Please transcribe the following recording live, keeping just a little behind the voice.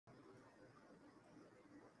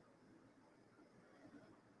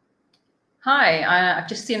Hi, I've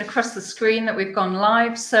just seen across the screen that we've gone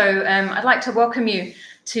live. So I'd like to welcome you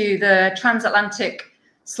to the Transatlantic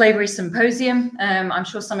Slavery Symposium. I'm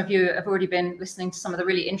sure some of you have already been listening to some of the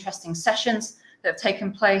really interesting sessions that have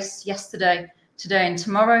taken place yesterday, today and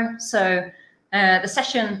tomorrow. So the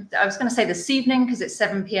session, I was going to say this evening because it's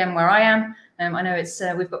 7 p.m. where I am. I know it's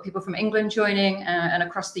we've got people from England joining and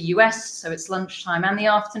across the US, so it's lunchtime and the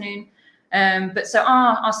afternoon. But so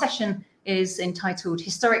our session is entitled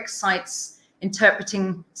Historic Sites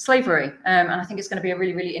Interpreting Slavery. And I think it's going to be a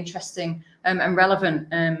really, really interesting and relevant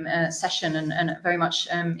session and very much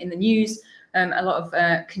in the news, a lot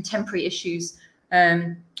of contemporary issues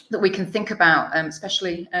that we can think about,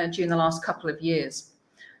 especially during the last couple of years.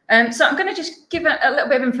 So I'm going to just give a little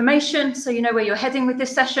bit of information so you know where you're heading with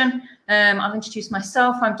this session. I'll introduce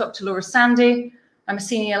myself. I'm Dr. Laura Sandy. I'm a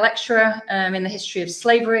senior lecturer in the history of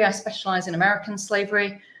slavery. I specialize in American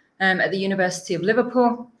slavery at the University of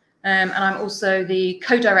Liverpool. And I'm also the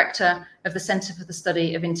co-director of the Centre for the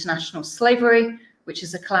Study of International Slavery, which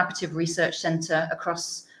is a collaborative research centre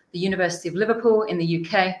across the University of Liverpool in the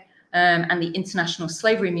UK and the International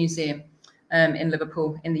Slavery Museum in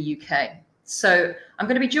Liverpool in the UK. So I'm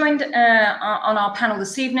going to be joined on our panel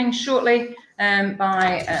this evening shortly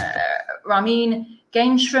by Ramin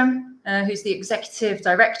Ganeshram, who's the Executive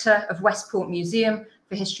Director of Westport Museum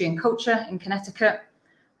for History and Culture in Connecticut,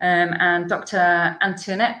 and Dr.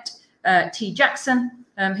 Antoinette T. Jackson,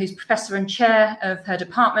 who's Professor and Chair of her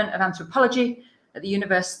Department of Anthropology at the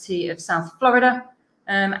University of South Florida,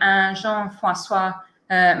 and Jean-Francis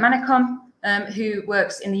Manicom, who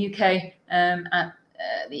works in the UK at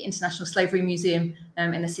the International Slavery Museum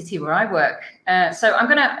in the city where I work. So I'm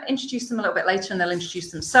going to introduce them a little bit later and they'll introduce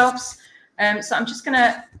themselves. So I'm just going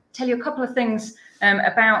to tell you a couple of things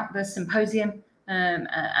about the symposium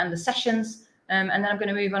and the sessions. And then I'm going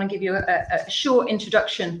to move on and give you a short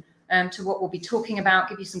introduction to what we'll be talking about,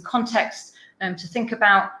 give you some context to think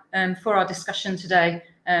about for our discussion today.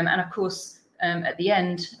 And of course, at the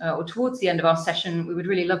end or towards the end of our session, we would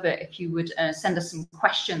really love it if you would send us some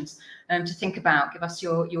questions to think about, give us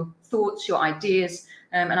your thoughts, your ideas,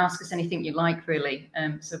 and ask us anything you like, really.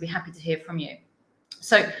 So we'll be happy to hear from you.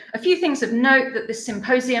 So a few things of note that this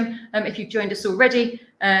symposium, if you've joined us already,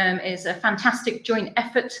 is a fantastic joint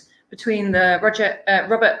effort between the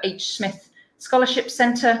Robert H. Smith Scholarship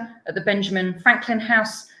Centre at the Benjamin Franklin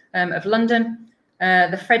House of London,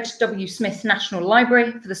 the Fred W. Smith National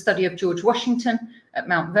Library for the Study of George Washington at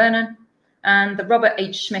Mount Vernon, and the Robert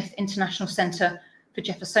H. Smith International Centre for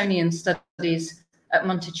Jeffersonian Studies at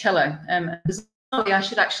Monticello. I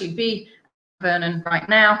should actually be at Vernon right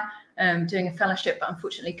now doing a fellowship, but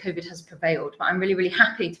unfortunately COVID has prevailed. But I'm really, really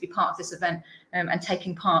happy to be part of this event and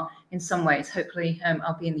taking part in some ways. Hopefully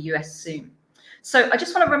I'll be in the US soon. So I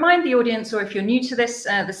just want to remind the audience, or if you're new to this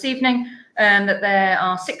this evening, that there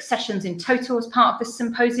are 6 sessions in total as part of this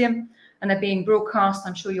symposium, and they're being broadcast.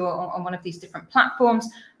 I'm sure you're on one of these different platforms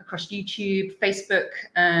across YouTube, Facebook,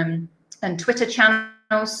 and Twitter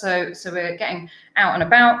channels. So we're getting out and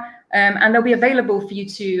about, and they'll be available for you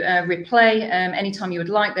to replay anytime you would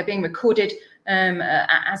like. They're being recorded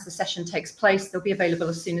as the session takes place. They'll be available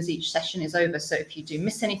as soon as each session is over. So if you do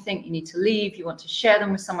miss anything, you need to leave, you want to share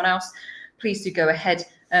them with someone else, please do go ahead.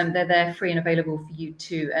 They're there free and available for you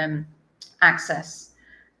to access.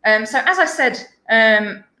 So as I said,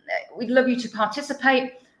 we'd love you to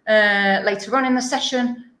participate later on in the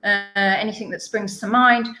session, anything that springs to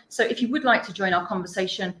mind. So if you would like to join our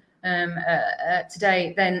conversation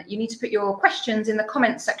today, then you need to put your questions in the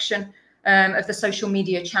comment section of the social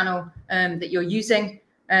media channel that you're using.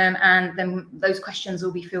 And then those questions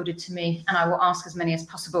will be fielded to me and I will ask as many as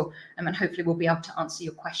possible. And hopefully we'll be able to answer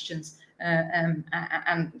your questions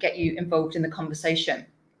and get you involved in the conversation.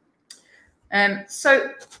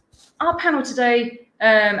 So our panel today,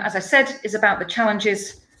 as I said, is about the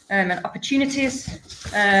challenges and opportunities,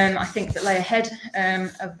 I think, that lay ahead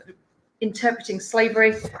of interpreting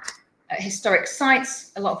slavery at historic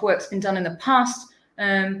sites. A lot of work's been done in the past,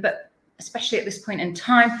 but especially at this point in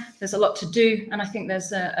time, there's a lot to do. And I think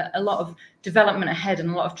there's a lot of development ahead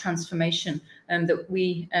and a lot of transformation that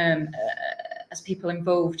we, as people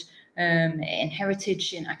involved in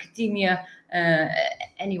heritage, in academia,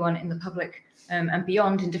 anyone in the public and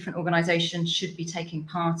beyond in different organizations should be taking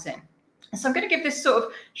part in. So I'm going to give this sort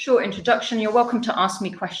of short introduction. You're welcome to ask me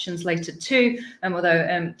questions later too,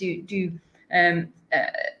 although do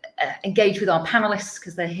engage with our panelists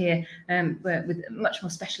because they're here with much more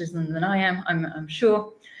specialism than I am, I'm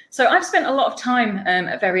sure. So I've spent a lot of time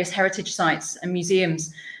at various heritage sites and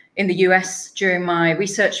museums in the US during my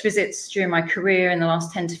research visits during my career in the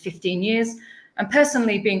last 10 to 15 years. And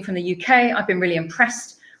personally, being from the UK, I've been really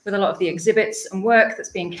impressed with a lot of the exhibits and work that's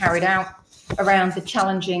being carried out around the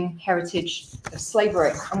challenging heritage of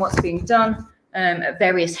slavery and what's being done at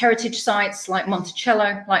various heritage sites like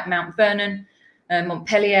Monticello, like Mount Vernon,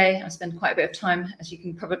 Montpellier. I spend quite a bit of time, as you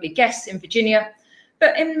can probably guess, in Virginia,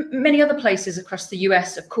 but in many other places across the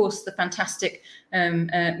US, of course, the fantastic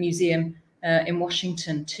museum in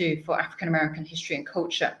Washington too for African American history and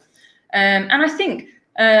culture. And I think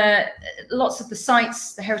lots of the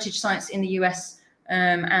sites, the heritage sites in the US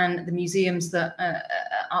and the museums that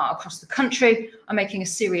are across the country are making a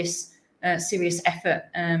serious effort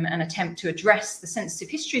and attempt to address the sensitive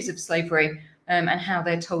histories of slavery and how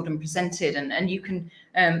they're told and presented. And you can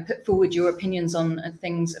put forward your opinions on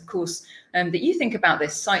things, of course, that you think about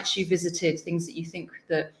this, sites you visited, things that you think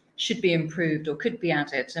that should be improved or could be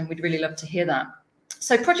added. And we'd really love to hear that.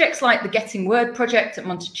 So projects like the Getting Word project at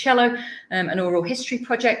Monticello, an oral history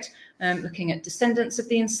project, looking at descendants of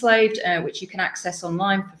the enslaved, which you can access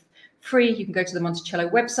online for free. You can go to the Monticello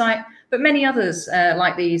website, but many others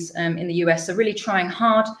like these in the US are really trying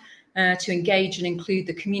hard to engage and include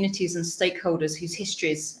the communities and stakeholders whose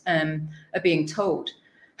histories are being told.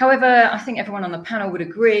 However, I think everyone on the panel would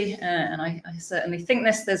agree, and I certainly think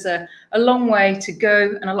this, there's a long way to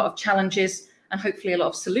go and a lot of challenges and hopefully a lot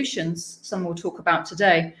of solutions, some we'll talk about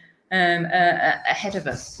today, ahead of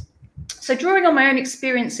us. So drawing on my own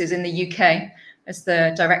experiences in the UK as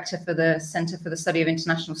the director for the Centre for the Study of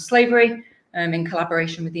International Slavery, in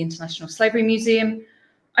collaboration with the International Slavery Museum,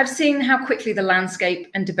 I've seen how quickly the landscape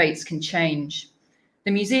and debates can change.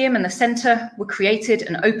 The museum and the centre were created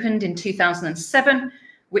and opened in 2007,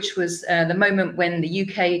 which was the moment when the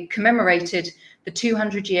UK commemorated the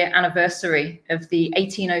 200-year anniversary of the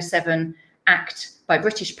 1807 Act by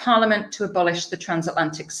British Parliament to abolish the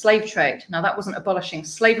transatlantic slave trade. Now, that wasn't abolishing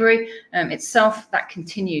slavery itself, that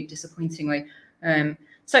continued, disappointingly.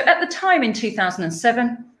 So at the time in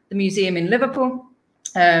 2007, the museum in Liverpool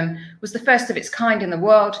was the first of its kind in the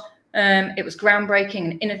world. It was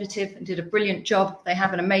groundbreaking and innovative and did a brilliant job. They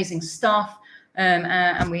have an amazing staff,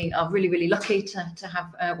 and we are really, really lucky to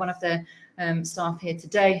have one of their staff here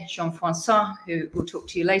today, Jean-Francis, who will talk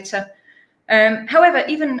to you later. However,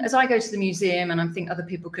 even as I go to the museum, and I think other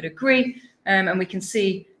people could agree, and we can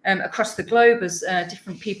see across the globe as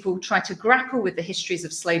different people try to grapple with the histories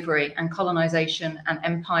of slavery and colonization and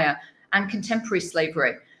empire and contemporary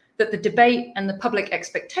slavery, that the debate and the public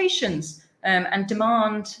expectations and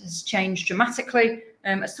demand has changed dramatically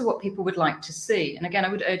as to what people would like to see. And again, I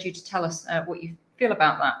would urge you to tell us what you feel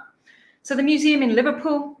about that. So the museum in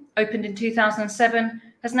Liverpool, opened in 2007,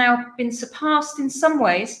 has now been surpassed in some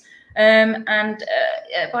ways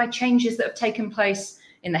by changes that have taken place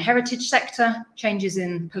in the heritage sector, changes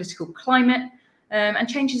in political climate, and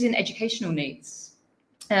changes in educational needs.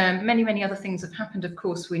 Many, many other things have happened, of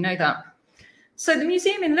course, we know that. So the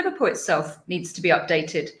museum in Liverpool itself needs to be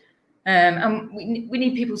updated. And we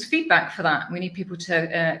need people's feedback for that. We need people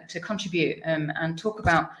to contribute and talk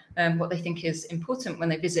about what they think is important when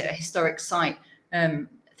they visit a historic site,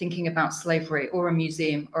 thinking about slavery or a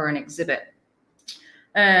museum or an exhibit.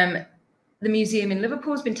 The museum in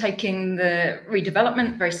Liverpool has been taking the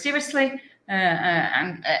redevelopment very seriously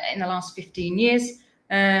and in the last 15 years.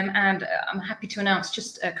 And I'm happy to announce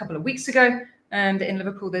just a couple of weeks ago that in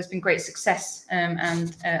Liverpool there's been great success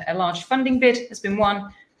and a large funding bid has been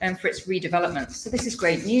won for its redevelopment. So this is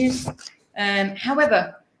great news.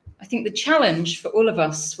 However, I think the challenge for all of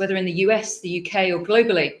us, whether in the US, the UK or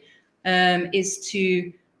globally, is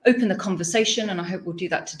to open the conversation, and I hope we'll do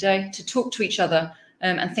that today, to talk to each other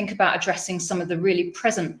and think about addressing some of the really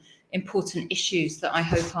present important issues that I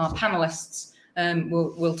hope our panelists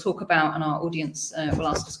will talk about and our audience will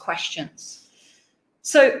ask us questions.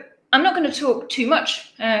 So I'm not going to talk too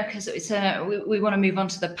much because we want to move on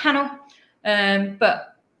to the panel, but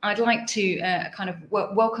I'd like to kind of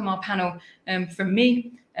welcome our panel from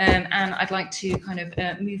me, and I'd like to kind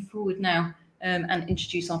of move forward now and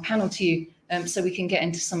introduce our panel to you so we can get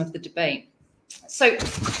into some of the debate. So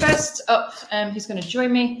first up, who's going to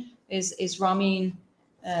join me is Ramin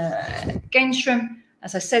Ganeshram,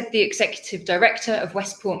 as I said, the Executive Director of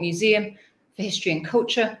Westport Museum for History and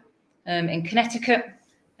Culture in Connecticut.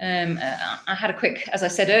 I had a quick, as I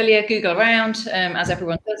said earlier, Google around, as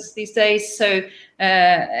everyone does these days. So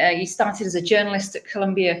you started as a journalist at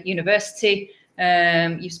Columbia University.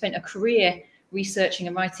 You've spent a career researching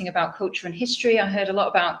and writing about culture and history. I heard a lot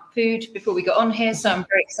about food before we got on here, so I'm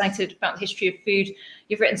very excited about the history of food.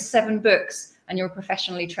 You've written 7 books and you're a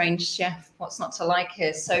professionally trained chef. What's not to like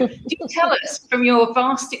here? So do tell us, from your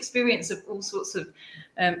vast experience of all sorts of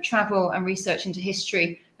travel and research into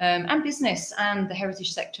history and business and the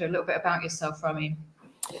heritage sector, a little bit about yourself, Ramin.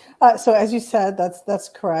 So as you said, that's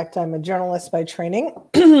correct. I'm a journalist by training,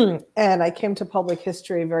 and I came to public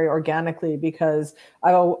history very organically because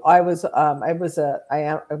I am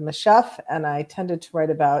a chef, and I tended to write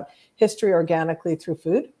about history organically through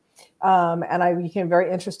food. And I became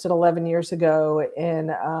very interested 11 years ago in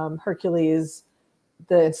Hercules,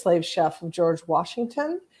 the enslaved chef of George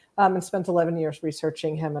Washington, and spent 11 years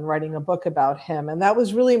researching him and writing a book about him. And that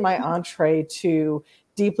was really my entree to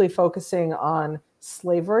deeply focusing on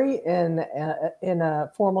slavery in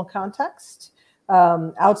a formal context,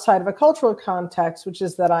 outside of a cultural context, which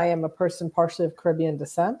is that I am a person partially of Caribbean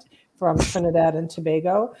descent from Trinidad and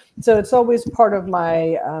Tobago. So it's always part of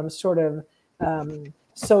my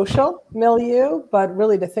social milieu, but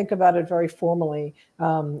really to think about it very formally,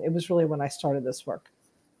 it was really when I started this work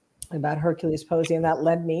about Hercules Posey, and that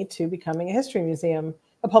led me to becoming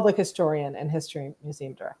a public historian and history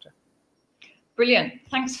museum director. Brilliant,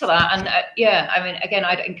 thanks for that. And yeah, I mean, again,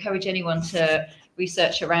 I'd encourage anyone to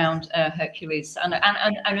research around Hercules and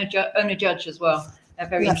a judge as well.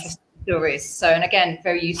 Very interesting stories. So, and again,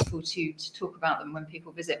 very useful to talk about them when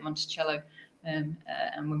people visit Monticello and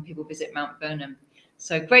when people visit Mount Vernon.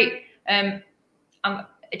 So great. Do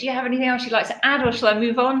you have anything else you'd like to add, or shall I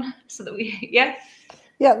move on so that we,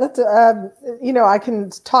 Yeah, let's, I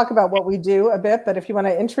can talk about what we do a bit, but if you want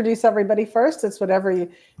to introduce everybody first, it's whatever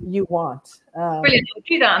you want. Brilliant, we'll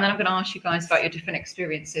do that, and then I'm going to ask you guys about your different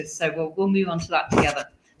experiences. So we'll move on to that together.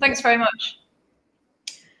 Thanks very much.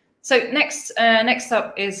 So next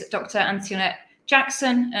up is Dr. Antoinette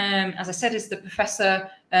Jackson. As I said, is the professor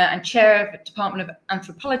and chair of the Department of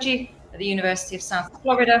Anthropology at the University of South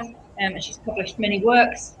Florida, and she's published many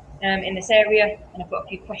works in this area, and I've got a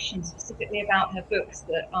few questions specifically about her books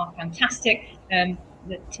that are fantastic.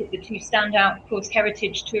 The two stand out, of course,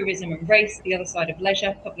 Heritage, Tourism and Race, The Other Side of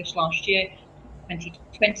Leisure, published last year,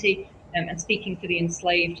 2020, and Speaking for the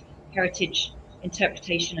Enslaved, Heritage,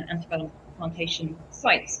 Interpretation and Antebellum Plantation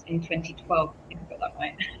Sites in 2012. I think I got that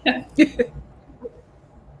right.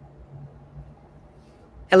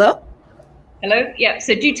 Hello? Hello? Yeah,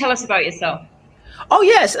 so do tell us about yourself. Oh,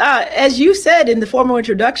 yes. As you said in the formal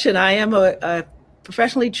introduction, I am a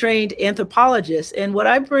professionally trained anthropologist. And what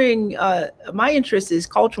I bring, my interest is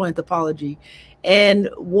cultural anthropology. And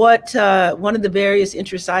what one of the various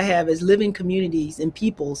interests I have is living communities and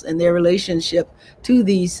peoples and their relationship to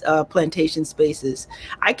these plantation spaces.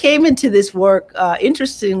 I came into this work,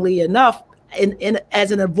 interestingly enough,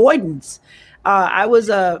 as an avoidance. I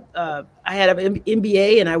had an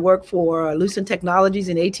MBA, and I worked for Lucent Technologies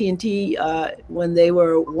and AT&T when they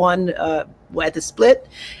were at the split.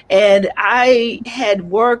 And I had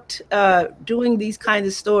worked doing these kinds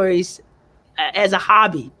of stories as a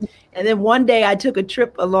hobby. And then one day I took a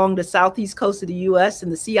trip along the southeast coast of the U.S.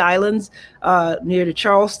 and the Sea Islands near the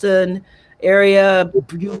Charleston area,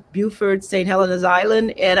 Beaufort, St. Helena's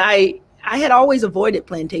Island. And I had always avoided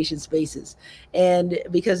plantation spaces, and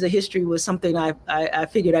because the history was something I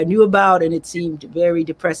figured I knew about, and it seemed very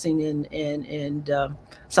depressing and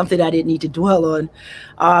something I didn't need to dwell on.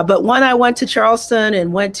 But when I went to Charleston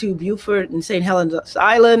and went to Beaufort and St. Helena's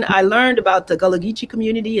Island, I learned about the Gullah Geechee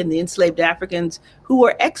community and the enslaved Africans who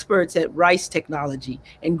were experts at rice technology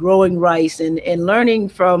and growing rice, and learning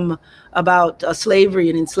about slavery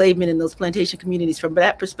and enslavement in those plantation communities from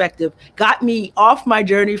that perspective got me off my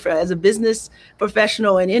journey as a business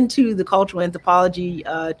professional and into the cultural anthropology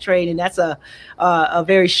trade. And that's a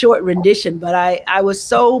very short rendition, but I was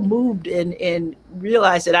so moved and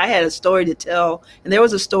realized that I had a story to tell, and there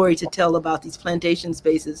was a story to tell about these plantation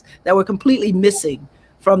spaces that were completely missing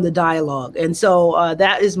from the dialogue. And so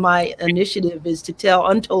that is my initiative, is to tell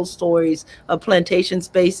untold stories of plantation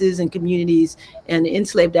spaces and communities and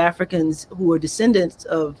enslaved Africans who are descendants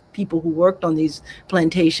of people who worked on these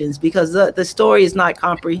plantations, because the story is not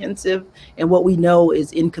comprehensive and what we know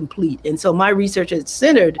is incomplete. And so my research is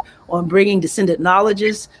centered on bringing descendant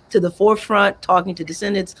knowledges to the forefront, talking to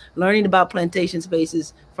descendants, learning about plantation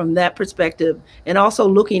spaces from that perspective, and also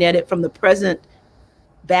looking at it from the present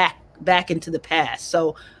back into the past.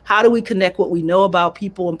 So how do we connect what we know about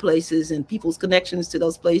people and places and people's connections to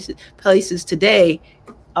those places today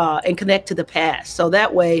and connect to the past? So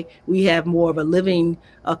that way we have more of a living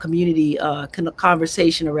community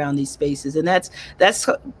conversation around these spaces. And that's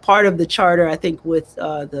part of the charter, I think, with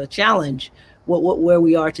the challenge. Where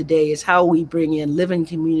we are today is how we bring in living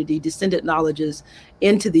community, descendant knowledges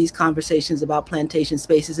into these conversations about plantation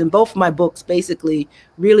spaces. And both of my books basically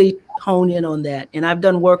really hone in on that. And I've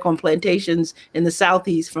done work on plantations in the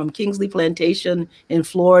Southeast, from Kingsley Plantation in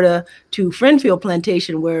Florida to Friendfield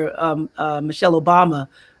Plantation, where Michelle Obama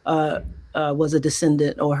was a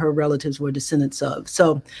descendant or her relatives were descendants of.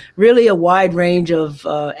 So really a wide range of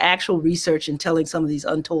actual research and telling some of these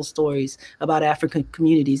untold stories about African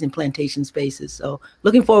communities in plantation spaces. So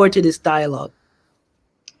looking forward to this dialogue.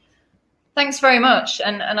 Thanks very much.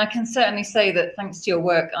 And I can certainly say that thanks to your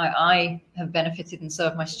work, I have benefited and so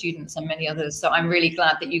have my students and many others. So I'm really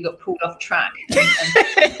glad that you got pulled off track and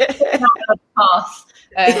path.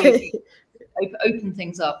 Open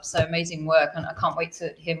things up. So amazing work. And I can't wait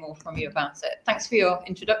to hear more from you about it. Thanks for your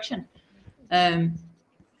introduction.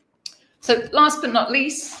 So last but not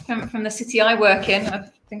least, from the city I work in, I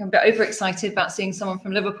think I'm a bit overexcited about seeing someone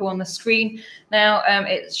from Liverpool on the screen. Now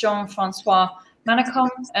it's Jean-Francis Manicom,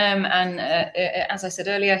 and as I said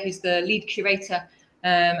earlier, he's the lead curator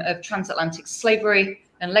of Transatlantic Slavery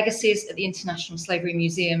and Legacies at the International Slavery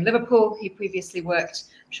Museum, Liverpool. He previously worked,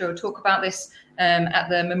 I'm sure we'll talk about this, at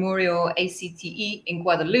the Memorial ACTE in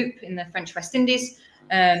Guadeloupe in the French West Indies,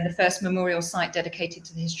 the first memorial site dedicated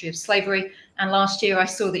to the history of slavery. And last year I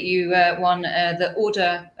saw that you won the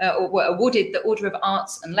order, or were awarded the Order of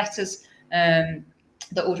Arts and Letters,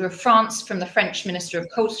 the Order of France from the French Minister of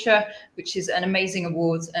Culture, which is an amazing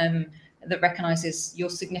award that recognises your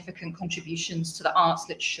significant contributions to the arts,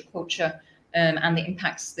 literature, culture, and the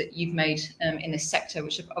impacts that you've made in this sector,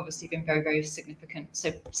 which have obviously been very, very significant.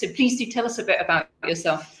 So please do tell us a bit about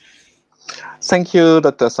yourself. Thank you,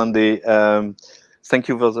 Dr. Sandy. Thank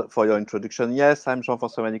you for your introduction. Yes, I'm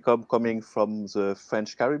Jean-Francis Manicom, coming from the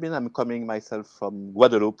French Caribbean. I'm coming myself from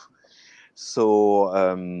Guadeloupe.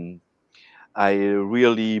 So I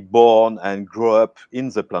really born and grew up in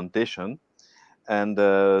the plantation. And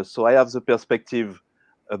so I have the perspective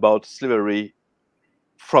about slavery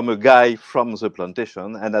from a guy from the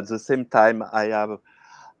plantation. And at the same time, I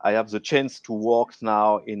have the chance to work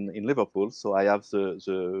now in Liverpool. So I have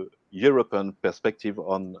the European perspective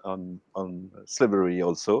on slavery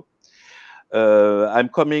also. I'm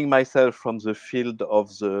coming myself from the field of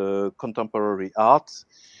the contemporary art.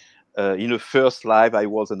 In a first life, I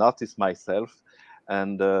was an artist myself.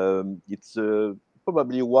 And it's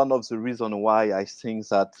probably one of the reasons why I think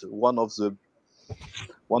that one of the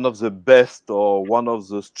best or one of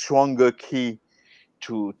the stronger key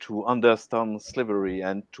to understand slavery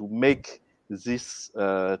and to make this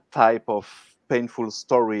type of painful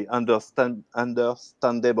story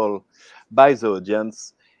understandable by the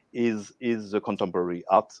audience is the contemporary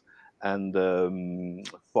art. And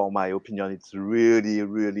for my opinion, it's really,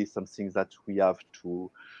 really something that we have to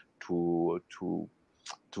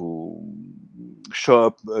show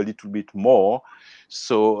up a little bit more.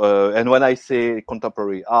 So, and when I say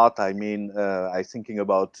contemporary art, I mean, I'm thinking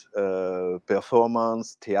about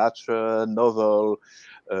performance, theater, novel,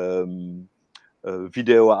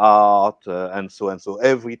 video art, and so and so.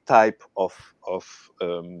 Every type of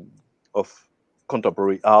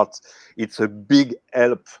contemporary art, it's a big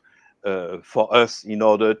help for us in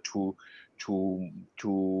order to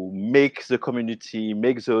make the community,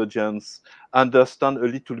 make the audience understand a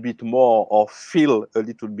little bit more or feel a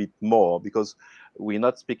little bit more, because we're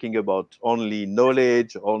not speaking about only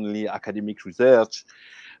knowledge, only academic research.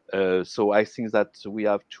 So I think that we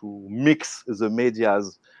have to mix the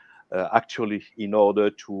medias actually in order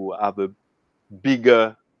to have a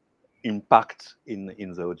bigger impact in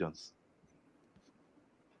the audience.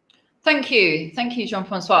 Thank you,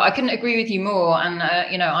 Jean-Francois. I couldn't agree with you more, and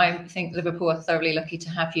you know, I think Liverpool are thoroughly lucky to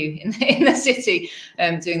have you in the city,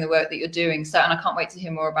 doing the work that you're doing. So, and I can't wait to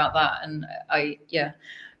hear more about that. And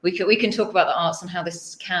we can talk about the arts and how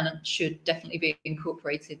this can and should definitely be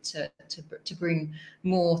incorporated to bring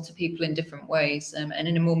more to people in different ways, and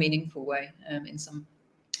in a more meaningful way, in some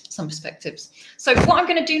perspectives. So what I'm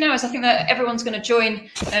going to do now is I think that everyone's going to join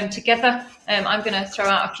together. I'm going to throw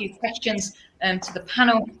out a few questions to the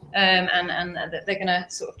panel, and they're going to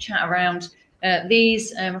sort of chat around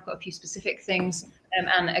these. I've got a few specific things,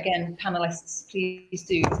 and again, panelists, please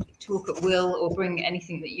do talk at will or bring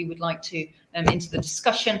anything that you would like to into the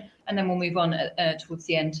discussion, and then we'll move on towards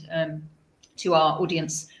the end to our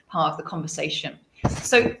audience part of the conversation.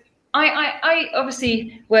 So I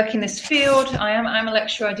obviously work in this field. I'm a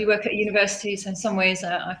lecturer. I do work at a university, so in some ways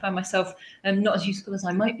I find myself not as useful as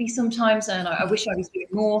I might be sometimes, and I wish I was doing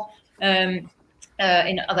more in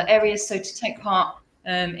other areas. So to take part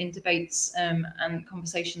in debates and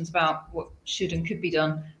conversations about what should and could be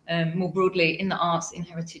done more broadly in the arts, in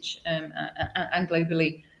heritage, and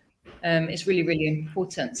globally is really, really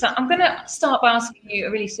important. So I'm going to start by asking you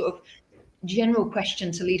a really sort of general question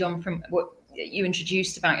to lead on from what you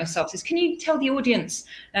introduced about yourselves. Is can you tell the audience,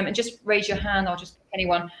 and just raise your hand, or just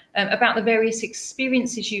anyone, about the various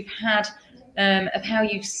experiences you've had of how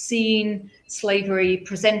you've seen slavery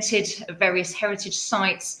presented at various heritage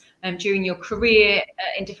sites, during your career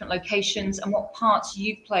in different locations, and what parts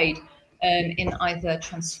you've played in either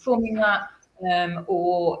transforming that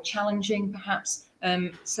or challenging perhaps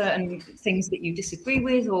certain things that you disagree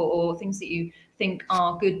with, or things that you think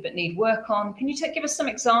are good but need work on. Can you give us some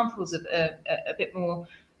examples of a bit more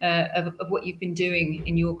of what you've been doing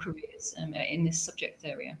in your careers in this subject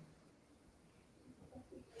area?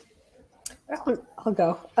 I'll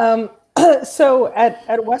go. So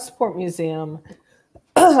at Westport Museum,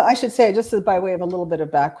 I should say, just by way of a little bit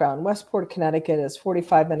of background, Westport, Connecticut is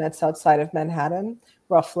 45 minutes outside of Manhattan,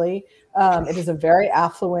 roughly. It is a very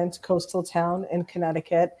affluent coastal town in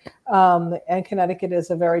Connecticut, and Connecticut is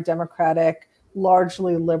a very democratic,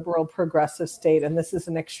 largely liberal, progressive state, and this is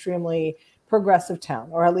an extremely progressive town,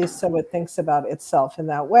 or at least so it thinks about itself in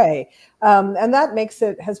that way. And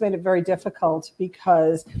that has made it very difficult,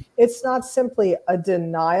 because it's not simply a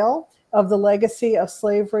denial of the legacy of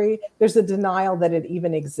slavery, there's a denial that it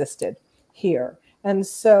even existed here. And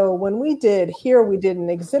so when we did an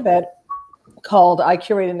exhibit I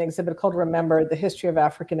curated an exhibit called Remember, the History of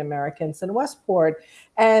African Americans in Westport.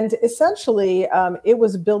 And essentially, it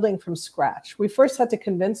was building from scratch. We first had to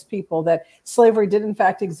convince people that slavery did in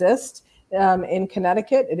fact exist in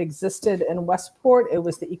Connecticut. It existed in Westport. It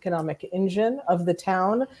was the economic engine of the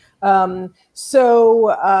town.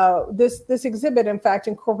 This exhibit, in fact,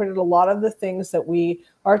 incorporated a lot of the things that we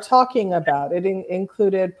are talking about. It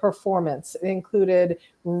included performance. It included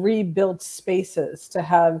rebuilt spaces to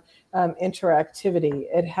have interactivity.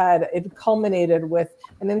 It culminated with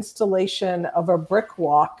an installation of a brick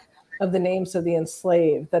walk of the names of the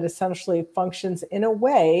enslaved that essentially functions in a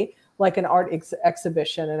way like an art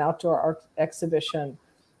exhibition, an outdoor art exhibition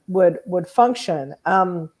would function.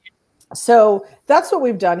 So that's what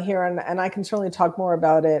we've done here, and I can certainly talk more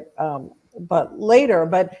about it but later.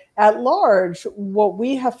 But at large, what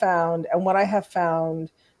we have found, and what I have found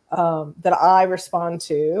that I respond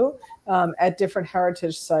to at different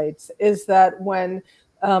heritage sites, is that when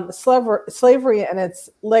slavery and its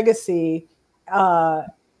legacy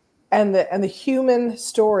and the human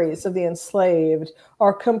stories of the enslaved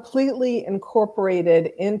are completely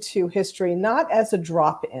incorporated into history, not as a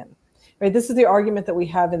drop-in. Right? This is the argument that we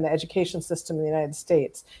have in the education system in the United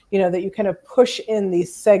States, that you kind of push in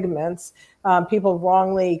these segments. People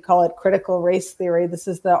wrongly call it critical race theory. This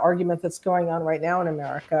is the argument that's going on right now in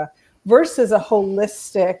America, versus a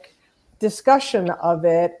holistic discussion of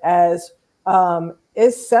it as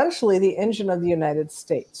essentially the engine of the United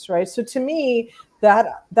States, right? So to me,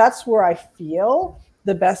 that's where I feel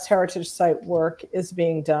the best heritage site work is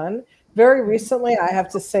being done. Very recently, I have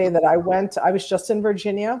to say that I was just in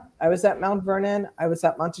Virginia. I was at Mount Vernon, I was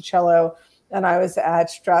at Monticello, and I was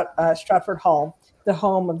at Stratford Hall, the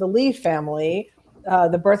home of the Lee family,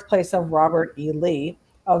 the birthplace of Robert E. Lee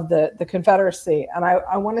of the Confederacy. And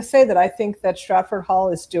I want to say that I think that Stratford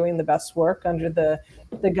Hall is doing the best work under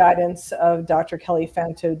the guidance of Dr. Kelly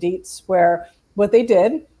Fanto Dietz, where what they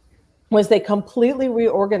did was they completely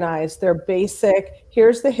reorganized their basic,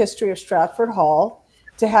 here's the history of Stratford Hall,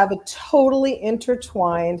 to have a totally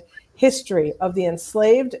intertwined history of the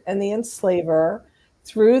enslaved and the enslaver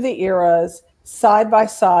through the eras, side by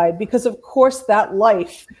side, because of course that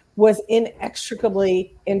life was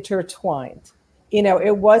inextricably intertwined.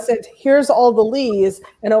 It wasn't, here's all the Lees,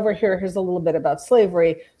 and over here's a little bit about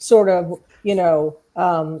slavery, sort of,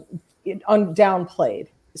 downplayed.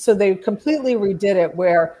 So they completely redid it,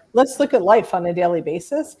 where let's look at life on a daily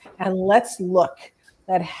basis, and let's look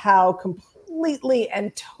at how completely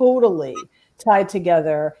and totally tied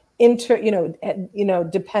together,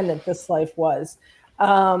 dependent this life was.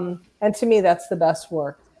 And to me, that's the best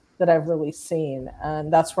work that I've really seen,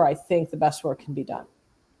 and that's where I think the best work can be done.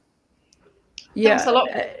 Yeah. Thanks a lot.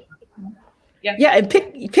 Yeah, and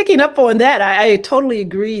picking up on that, I totally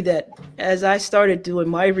agree that as I started doing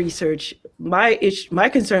my research, my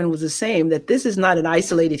concern was the same, that this is not an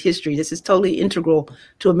isolated history. This is totally integral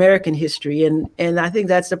to American history. And I think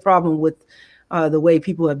that's the problem with the way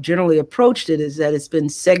people have generally approached it, is that it's been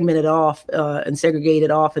segmented off and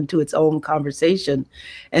segregated off into its own conversation.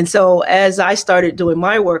 And so as I started doing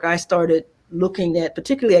my work, I started looking at,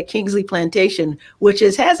 particularly at Kingsley Plantation, which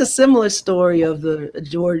has a similar story of the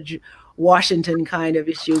George Washington kind of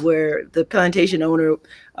issue, where the plantation owner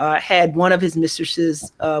had one of his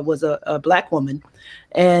mistresses was a Black woman.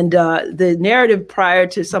 And the narrative prior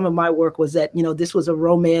to some of my work was that, this was a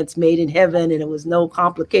romance made in heaven, and it was no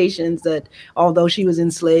complications, that although she was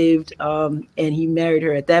enslaved and he married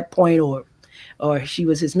her at that point, or she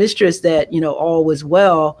was his mistress, that, all was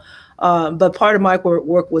well. But part of my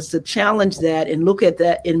work was to challenge that and look at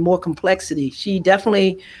that in more complexity. She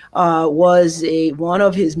definitely was one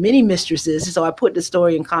of his many mistresses. So I put the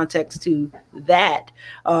story in context to that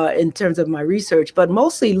in terms of my research, but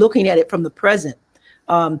mostly looking at it from the present.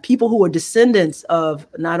 People who were descendants of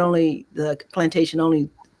not only the plantation owning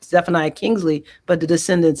Zephaniah Kingsley, but the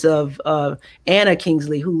descendants of Anna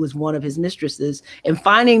Kingsley, who was one of his mistresses, and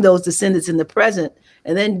finding those descendants in the present,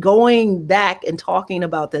 and then going back and talking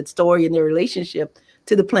about that story and their relationship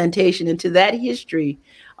to the plantation and to that history,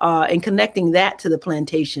 and connecting that to the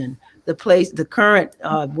plantation, the place, the current,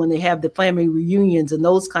 when they have the family reunions and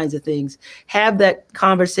those kinds of things, have that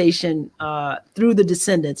conversation through the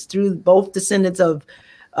descendants, through both descendants of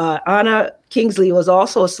Anna Kingsley was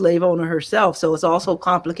also a slave owner herself, so it's also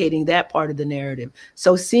complicating that part of the narrative.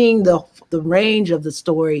 So seeing the range of the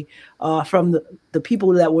story from the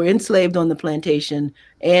people that were enslaved on the plantation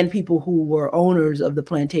and people who were owners of the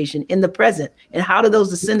plantation in the present, and how do those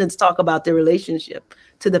descendants talk about their relationship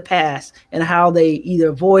to the past and how they either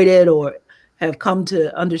avoid it or have come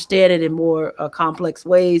to understand it in more complex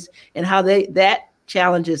ways, and how that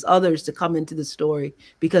challenges others to come into the story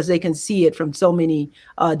because they can see it from so many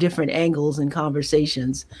different angles and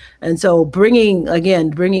conversations. And so bringing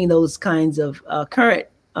those kinds of current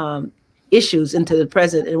issues into the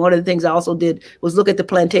present. And one of the things I also did was look at the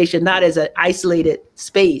plantation not as an isolated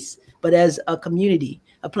space, but as a community,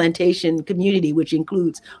 a plantation community, which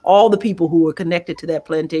includes all the people who were connected to that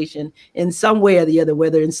plantation in some way or the other,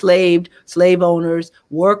 whether enslaved, slave owners,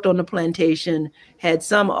 worked on the plantation, had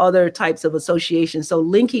some other types of associations. So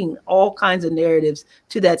linking all kinds of narratives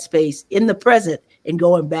to that space in the present and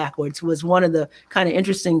going backwards was one of the kind of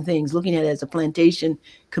interesting things, looking at it as a plantation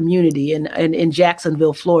community in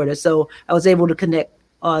Jacksonville, Florida. So I was able to connect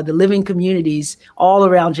the living communities all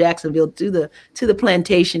around Jacksonville to the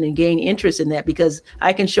plantation and gain interest in that, because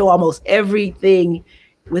I can show almost everything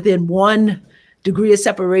within 1 degree of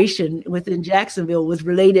separation within Jacksonville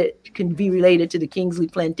can be related to the Kingsley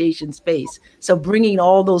plantation space. So bringing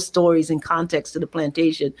all those stories in context to the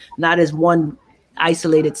plantation, not as one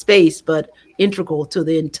isolated space, but integral to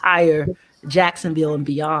the entire Jacksonville and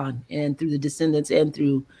beyond, and through the descendants and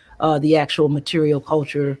through the actual material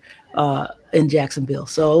culture in Jacksonville.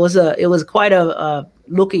 So it was quite a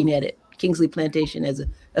looking at it. Kingsley Plantation as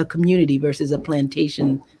a community versus a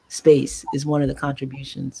plantation space is one of the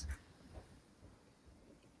contributions.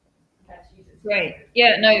 Great.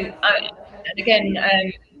 Yeah, no, and again,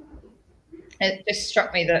 it just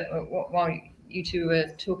struck me that while you two were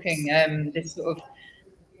talking, this sort of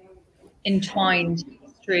entwined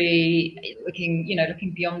history,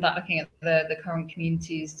 looking beyond that, looking at the current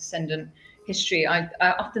community's descendant history. I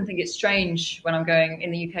often think it's strange when I'm going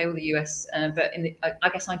in the UK or the US, but I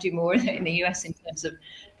guess I do more in the US in terms of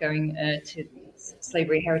going to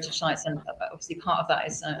slavery heritage sites, and obviously part of that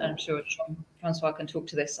is, I'm sure Jean-Francois can talk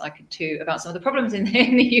to this, I could too, about some of the problems in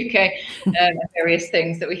the UK, various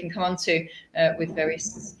things that we can come on to with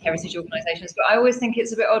various heritage organisations. But I always think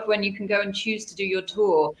it's a bit odd when you can go and choose to do your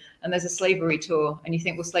tour and there's a slavery tour and you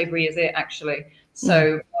think, well, slavery is it actually.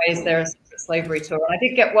 So why is there a slavery tour? And I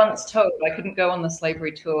did get once told I couldn't go on the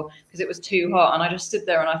slavery tour because it was too hot. And I just stood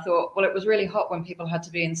there and I thought, well, it was really hot when people had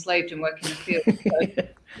to be enslaved and work in the field.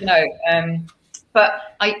 So,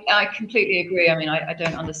 but I completely agree. I mean, I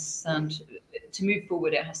don't understand. To move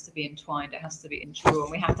forward, it has to be entwined. It has to be integral.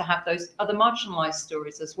 And we have to have those other marginalized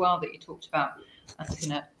stories as well that you talked about,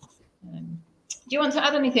 Antoinette. Do you want to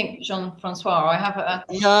add anything, Jean-Francois? I have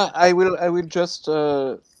Yeah, I will just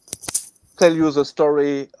tell you the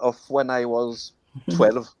story of when I was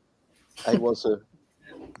 12. I was a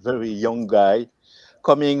very young guy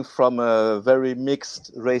coming from a very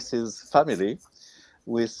mixed races family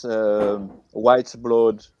with white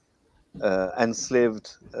blood,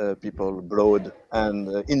 enslaved people blood,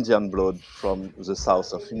 and Indian blood from the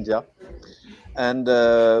south of India, and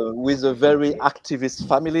with a very activist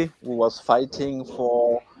family who was fighting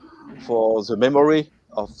for the memory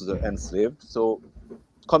of the enslaved. So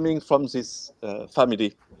coming from this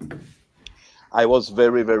family, I was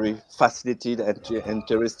very, very fascinated and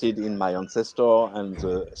interested in my ancestor and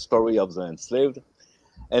the story of the enslaved.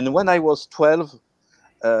 And when I was 12,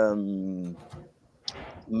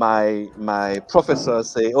 my professor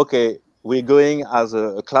say, okay, we're going as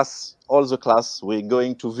a class, all the class, we're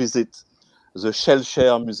going to visit the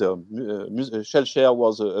Shell Museum. Shell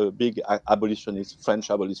was a big abolitionist, French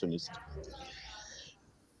abolitionist.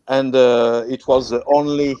 And it was the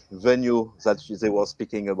only venue that they were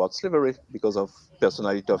speaking about slavery because of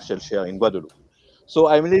personality of Shell in Guadeloupe. So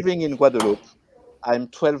I'm living in Guadeloupe. I'm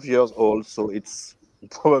 12 years old, so it's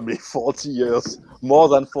probably 40 years, more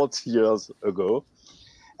than 40 years ago.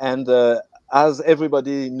 And as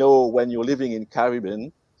everybody know, when you're living in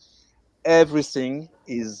Caribbean, everything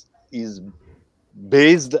is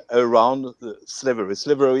based around slavery.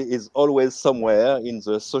 Slavery is always somewhere in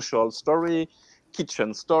the social story,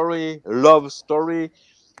 kitchen story, love story,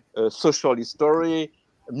 social story,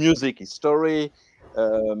 music story.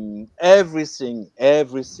 Everything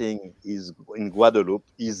is in Guadeloupe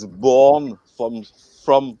is born from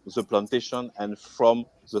the plantation and from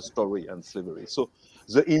the story and slavery. So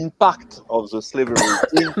the impact of the slavery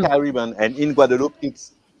in Caribbean and in Guadeloupe,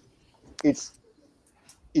 it's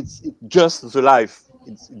just the life.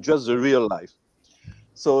 It's just the real life.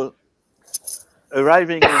 So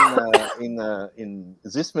arriving in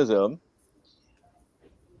this museum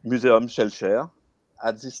Shellshare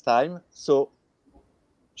at this time. So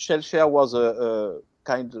Shellshare was a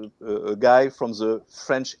kind of a guy from the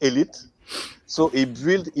French elite. So he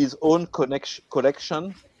built his own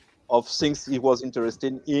collection of things he was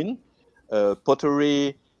interested in,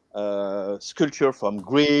 pottery, sculpture from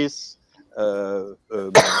Greece,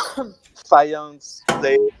 science,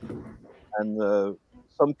 and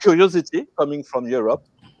some curiosity coming from Europe.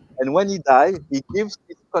 And when he died, he gives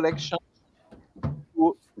his collection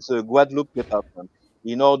to the Guadeloupe department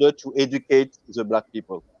in order to educate the black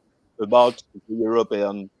people about the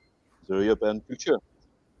European culture.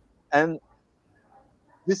 And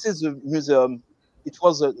this is the museum. It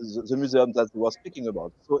was the museum that he was speaking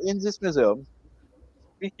about. So in this museum,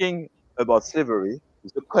 speaking about slavery,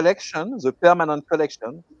 the collection, the permanent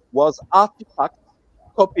collection, was artifacts,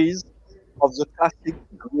 copies of the classic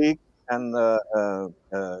Greek and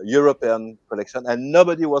European collection, and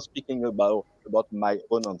nobody was speaking about my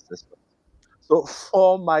own ancestors. So,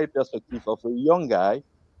 from my perspective of a young guy,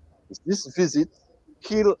 this visit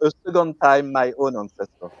killed a second time my own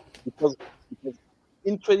ancestor. It was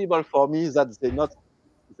incredible for me that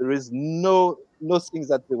there is nothing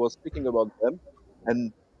that they were speaking about them,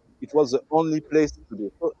 and it was the only place to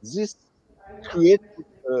do. So this created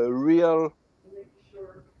a real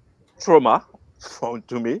trauma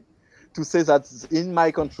to me, to say that in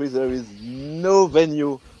my country there is no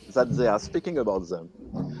venue that they are speaking about them.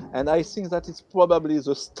 And I think that it's probably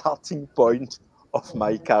the starting point of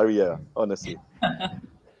my career, honestly.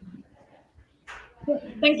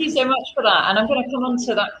 Thank you so much for that. And I'm going to come on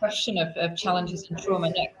to that question of challenges and trauma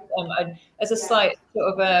next. As a slight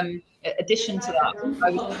sort of addition to that, I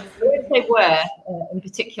won't say where in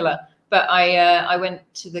particular, but I went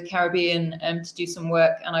to the Caribbean to do some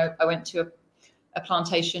work, and I went to a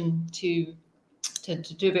plantation to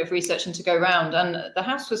do a bit of research and to go around. And the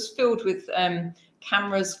house was filled with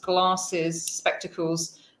cameras, glasses,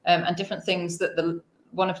 spectacles, and different things that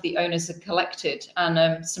one of the owners had collected, and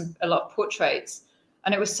a lot of portraits.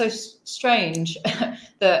 And it was so strange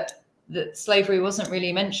that slavery wasn't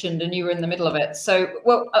really mentioned, and you were in the middle of it. So,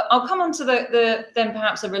 well, I'll come on to then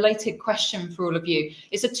perhaps a related question for all of you.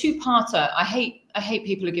 It's a two-parter. I hate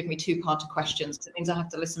people who give me two-parter questions, because it means I have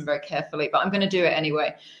to listen very carefully, but I'm going to do it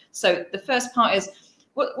anyway. So the first part is,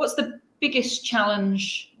 what's the biggest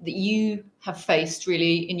challenge that you have faced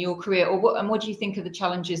really in your career, or what do you think are the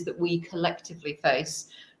challenges that we collectively face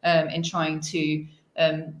in trying to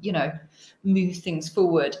move things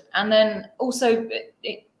forward? And then also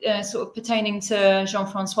sort of pertaining to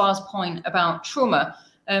Jean-Francois's point about trauma,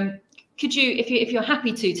 could you, if you're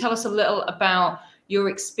happy to, tell us a little about your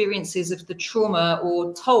experiences of the trauma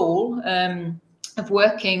or toll of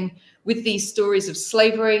working with these stories of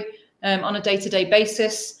slavery on a day-to-day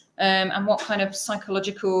basis, and what kind of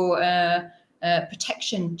psychological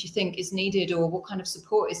protection do you think is needed, or what kind of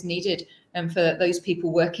support is needed for those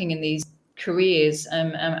people working in these careers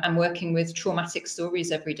and working with traumatic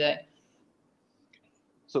stories every day?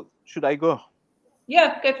 So should I go?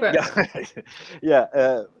 Yeah, go for it.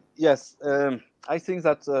 Yeah. Yes. I think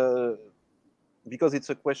that because it's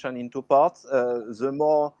a question in two parts, the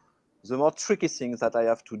more tricky things that I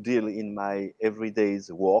have to deal in my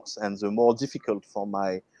everyday's works, and the more difficult for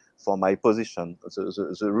my position.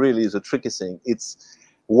 Really the tricky thing, it's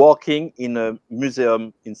working in a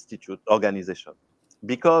museum institute organization,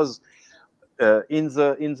 because in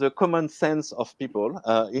the common sense of people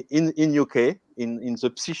in UK, in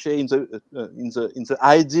the psyche, in the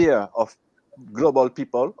idea of global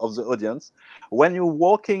people, of the audience, when you're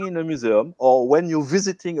working in a museum or when you're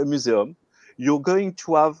visiting a museum, you're going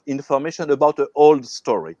to have information about an old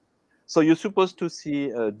story. So you're supposed to see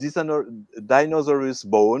dinosaurus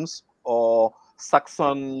bones, or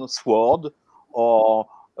Saxon sword, or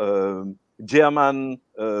German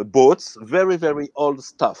boats, very, very old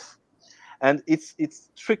stuff. And it's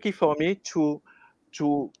tricky for me to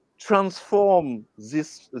transform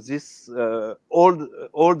this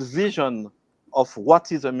old vision of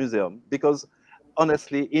what is a museum, because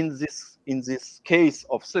honestly, in this case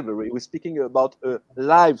of slavery, we're speaking about a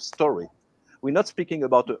live story. We're not speaking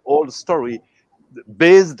about an old story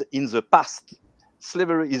based in the past.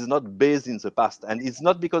 Slavery is not based in the past, and it's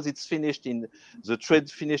not because it's finished in the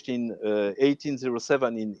trade finished in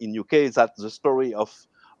 1807 in UK that the story of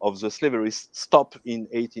the slavery stopped in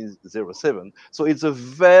 1807. So it's a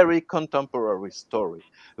very contemporary story,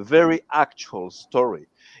 very actual story,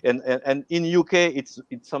 and in UK it's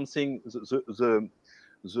something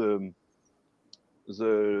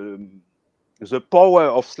the power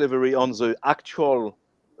of slavery on the actual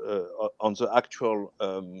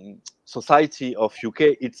society of UK,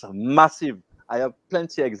 it's massive. I have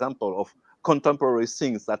plenty of examples of contemporary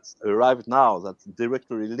things that arrived now that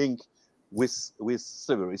directly link with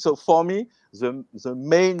slavery. So for me, the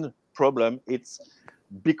main problem, it's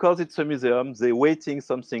because it's a museum, they're waiting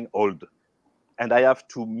something old, and I have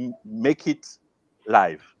to make it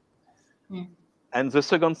live. Mm. And the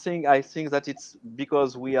second thing, I think that it's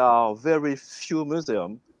because we are very few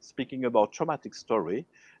museums speaking about traumatic story,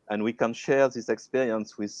 and we can share this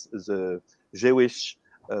experience with the Jewish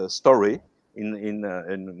story and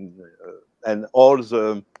all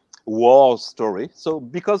the war story. So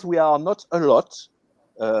because we are not a lot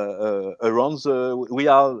around we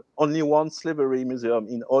are only one slavery museum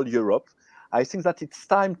in all Europe, I think that it's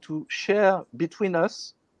time to share between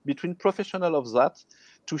us, between professionals of that,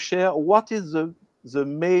 to share what is the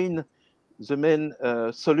main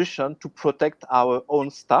solution to protect our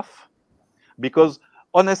own stuff, because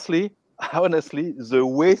honestly, the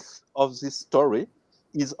weight of this story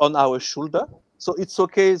is on our shoulder. So it's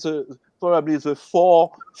okay. Probably the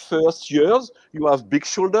 4 first years you have big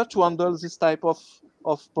shoulder to handle this type of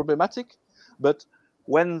problematic, but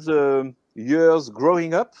when the years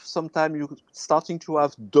growing up, sometimes you starting to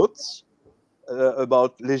have doubts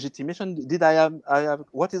about legitimation. Did I have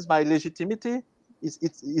what is my legitimacy?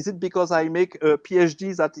 Is it because I make a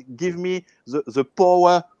PhD that give me the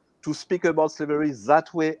power to speak about slavery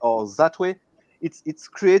that way or that way? It's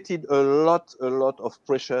created a lot of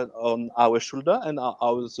pressure on our shoulder and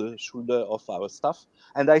the shoulder of our staff.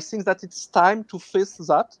 And I think that it's time to face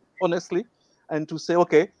that honestly and to say,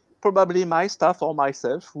 okay, probably my staff or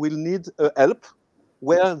myself will need help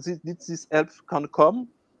where this help can come.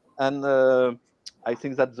 And I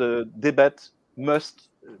think that the debate must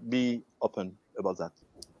be open about that,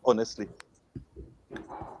 honestly.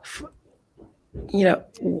 You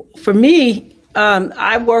know, for me,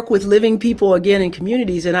 I work with living people again in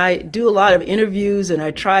communities, and I do a lot of interviews, and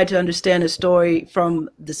I try to understand a story from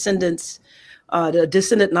descendants, the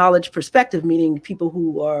descendant knowledge perspective, meaning people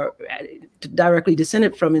who are directly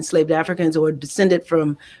descended from enslaved Africans or descended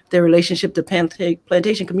from their relationship to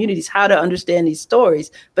plantation communities, how to understand these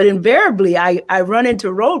stories. But invariably, I run into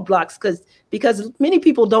roadblocks because many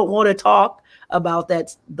people don't want to talk about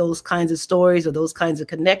those kinds of stories or those kinds of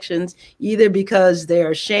connections, either because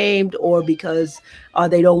they're ashamed or because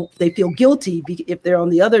they feel guilty if they're on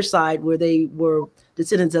the other side where they were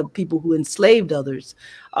descendants of people who enslaved others.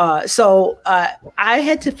 So I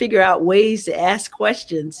had to figure out ways to ask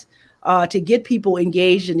questions to get people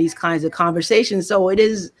engaged in these kinds of conversations. So it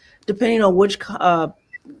is depending on which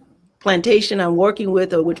plantation I'm working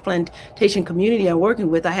with or which plantation community I'm working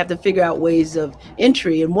with, I have to figure out ways of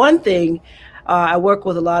entry. And one thing, I work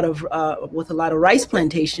with a lot of rice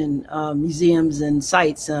plantation museums and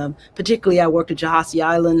sites. Particularly, I worked at Jahasi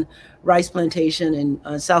Island rice plantation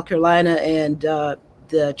in South Carolina and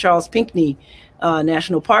the Charles Pinckney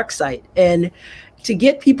National Park site. And to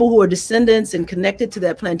get people who are descendants and connected to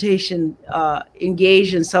that plantation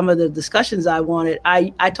engaged in some of the discussions I wanted,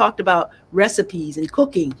 I talked about recipes and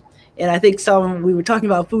cooking. And I think we were talking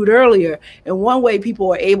about food earlier. And one way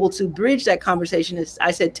people are able to bridge that conversation is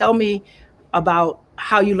I said, tell me about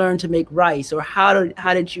how you learned to make rice, or how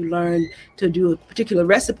did you learn to do a particular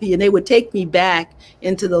recipe? And they would take me back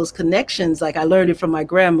into those connections. Like I learned it from my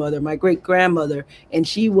grandmother, my great grandmother, and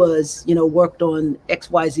she was, worked on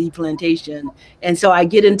XYZ plantation. And so I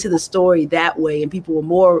get into the story that way, and people were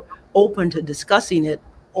more open to discussing it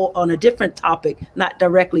on a different topic, not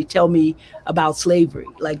directly tell me about slavery.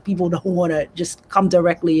 Like people don't want to just come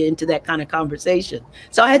directly into that kind of conversation.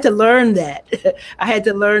 So I had to learn that. I had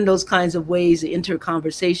to learn those kinds of ways to enter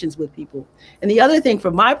conversations with people. And the other thing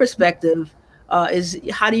from my perspective is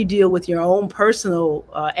how do you deal with your own personal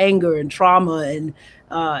anger and trauma and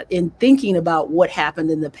in thinking about what happened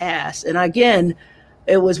in the past. And again,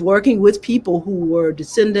 it was working with people who were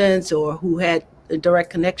descendants or who had direct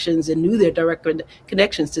connections and knew their direct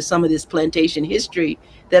connections to some of this plantation history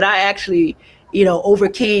that I actually,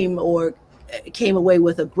 overcame or came away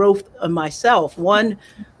with a growth of myself. One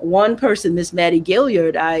person, Miss Maddie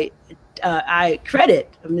Gilliard, I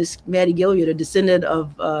credit Miss Maddie Gilliard, a descendant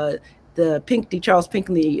of the Charles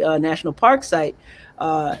Pinckney National Park site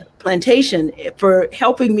plantation, for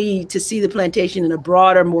helping me to see the plantation in a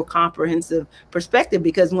broader, more comprehensive perspective.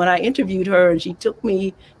 Because when I interviewed her and she took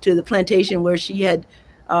me to the plantation where she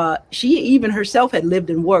even herself had lived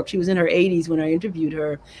and worked. She was in her 80s when I interviewed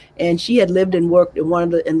her, and she had lived and worked in one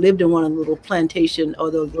of the little plantation, or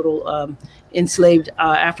those little enslaved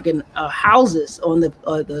African houses on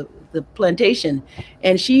the plantation.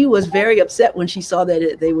 And she was very upset when she saw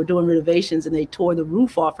that they were doing renovations and they tore the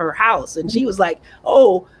roof off her house. And she was like,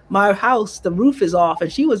 "Oh, my house, the roof is off." And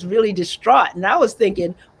she was really distraught. And I was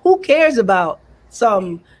thinking, who cares about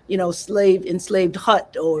some, enslaved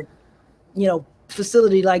hut or,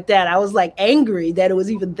 facility like that? I was like angry that it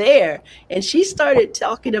was even there. And she started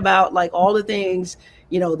talking about like all the things,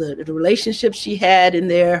 the relationships she had in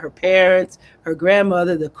there, her parents, her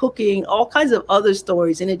grandmother, the cooking, all kinds of other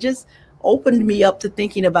stories. And it just opened me up to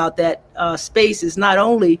thinking about that space is not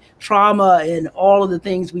only trauma and all of the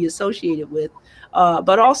things we associate it with,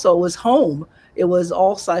 but also was home. It was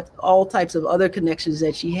all types of other connections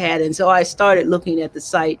that she had. And so I started looking at the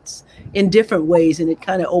sites in different ways, and it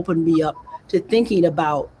kind of opened me up to thinking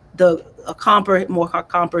about more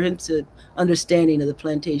comprehensive understanding of the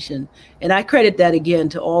plantation. And I credit that again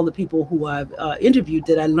to all the people who I've interviewed,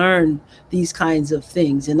 that I learned these kinds of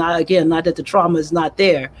things. And not that the trauma is not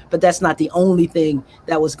there, but that's not the only thing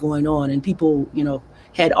that was going on. And people,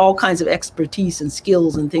 had all kinds of expertise and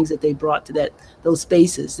skills and things that they brought to those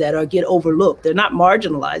spaces that get overlooked. They're not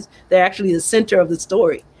marginalized. They're actually the center of the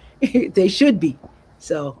story. They should be.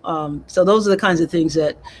 So those are the kinds of things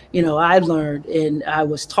that, I've learned and I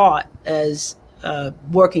was taught as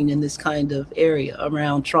working in this kind of area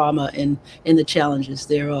around trauma and the challenges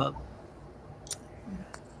thereof.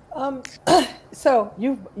 So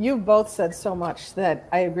you've both said so much that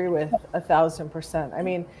I agree with 1,000%. I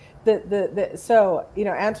mean,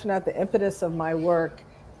 Antoinette, the impetus of my work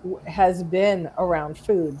has been around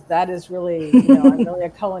food. That is really, I'm really a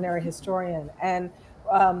culinary historian, and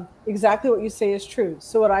exactly what you say is true.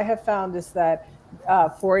 So what I have found is that,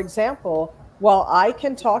 for example, while I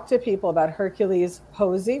can talk to people about Hercules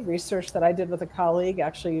Posey, research that I did with a colleague,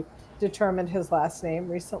 actually determined his last name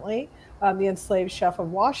recently, the enslaved chef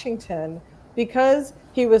of Washington, because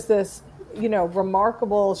he was this,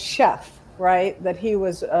 remarkable chef, right? That he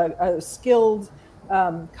was a skilled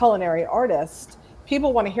culinary artist.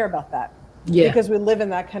 People want to hear about that. Yeah. Because we live in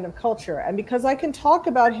that kind of culture. And because I can talk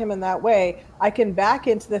about him in that way, I can back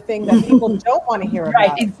into the thing that people don't want to hear about,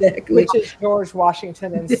 right, exactly. Which is George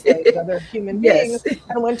Washington enslaved other human beings, yes,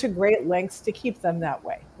 and went to great lengths to keep them that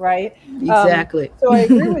way, right? Exactly. So I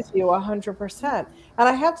agree with you 100%. And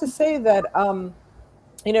I have to say that,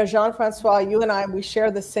 Jean-Francois, you and I, we share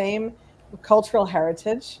the same cultural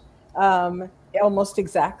heritage, almost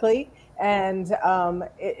exactly. And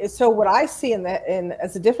so what I see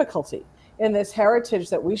as a difficulty in this heritage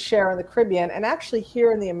that we share in the Caribbean, and actually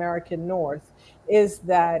here in the American North, is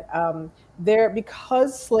that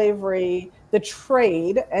because slavery, the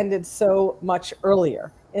trade, ended so much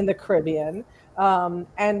earlier in the Caribbean,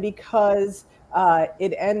 and because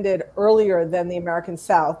it ended earlier than the American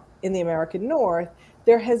South in the American North,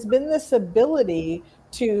 there has been this ability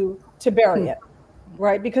to bury it.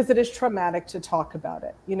 Right, because it is traumatic to talk about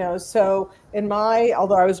it, So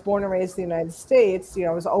although I was born and raised in the United States, I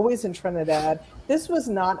was always in Trinidad. This was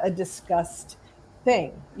not a discussed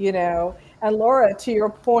thing, And Laura, to your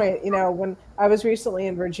point, when I was recently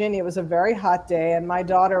in Virginia, it was a very hot day, and my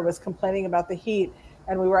daughter was complaining about the heat,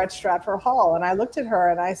 and we were at Stratford Hall, and I looked at her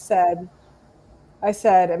and I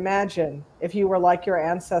said, imagine if you were like your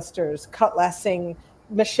ancestors, cutlassing,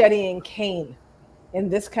 macheting cane in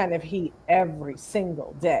this kind of heat every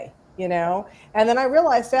single day, And then I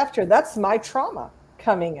realized after, that's my trauma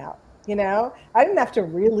coming out, I didn't have to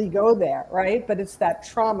really go there, right? But it's that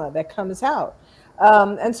trauma that comes out.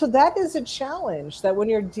 And so that is a challenge, that when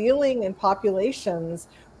you're dealing in populations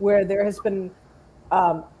where there has been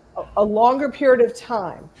a longer period of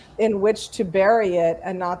time in which to bury it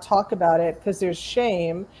and not talk about it because there's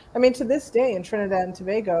shame. I mean, to this day in Trinidad and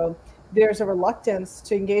Tobago, there's a reluctance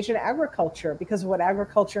to engage in agriculture because of what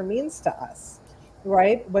agriculture means to us,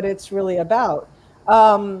 right? What it's really about.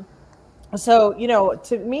 So,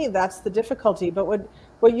 to me, that's the difficulty. But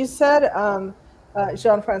what you said,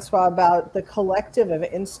 Jean-Francois, about the collective of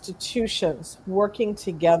institutions working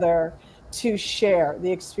together to share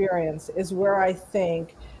the experience is where I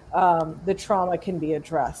think the trauma can be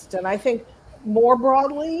addressed. And I think more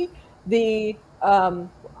broadly,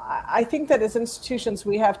 I think that as institutions,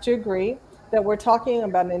 we have to agree that we're talking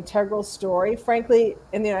about an integral story. Frankly,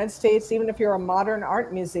 in the United States, even if you're a modern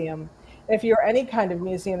art museum, if you're any kind of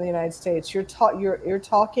museum in the United States, you're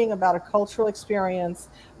talking about a cultural experience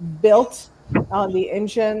built on the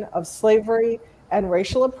engine of slavery and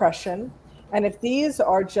racial oppression. And if these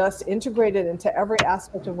are just integrated into every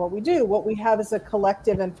aspect of what we do, what we have is a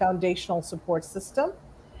collective and foundational support system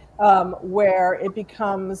where it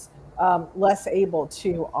becomes less able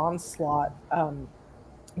to onslaught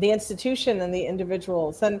the institution and the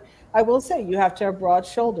individuals. And I will say, you have to have broad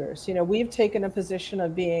shoulders. You know, we've taken a position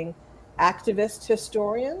of being activist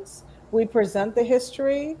historians. We present the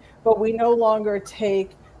history, but we no longer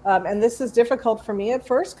take, and this is difficult for me at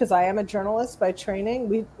first because I am a journalist by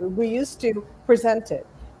training. We used to present it.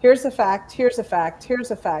 Here's a fact, here's a fact,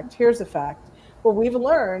 here's a fact, here's a fact. Well, we've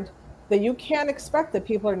learned that you can't expect that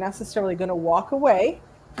people are necessarily going to walk away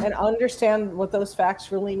and understand what those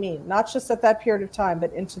facts really mean, not just at that period of time,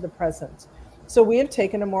 but into the present. So we have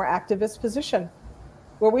taken a more activist position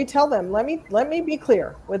where we tell them, let me be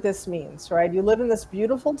clear what this means, right? You live in this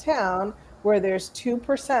beautiful town where there's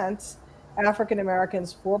 2% African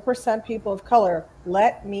Americans, 4% people of color.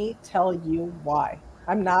 Let me tell you why.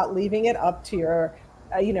 I'm not leaving it up to your,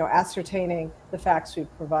 ascertaining the facts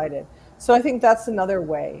we've provided. So I think that's another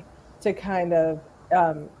way to kind of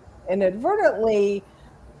inadvertently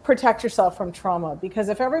protect yourself from trauma, because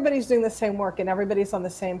if everybody's doing the same work and everybody's on the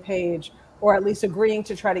same page, or at least agreeing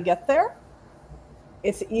to try to get there,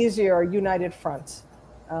 it's easier. United front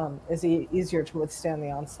is easier to withstand the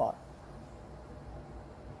onslaught.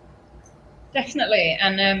 Definitely,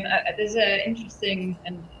 and there's an interesting,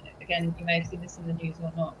 and again, you may have seen this in the news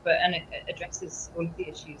or not, and it addresses all of the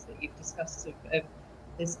issues that you've discussed of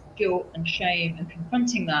there's guilt and shame and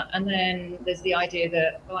confronting that, and then there's the idea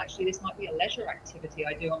that, well, actually this might be a leisure activity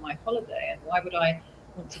I do on my holiday, and why would I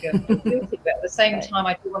want to go and feel guilty? But at the same time,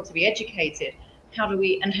 I do want to be educated. How do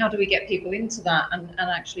we get people into that and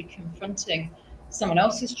actually confronting someone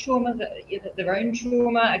else's trauma, their own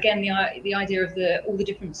trauma? Again, the idea of all the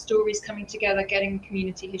different stories coming together, getting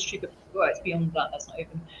community history, but well, it's beyond that. That's not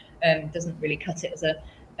even doesn't really cut it as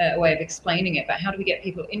a way of explaining it. But how do we get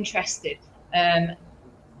people interested? And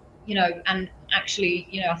actually,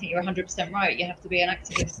 I think you're 100% right. You have to be an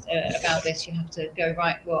activist about this. You have to go,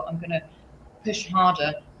 right, well, I'm going to push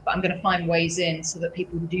harder, but I'm going to find ways in so that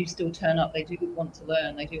people do still turn up. They do want to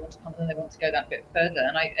learn. They do want to come and they want to go that bit further.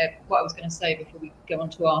 And what I was going to say before we go on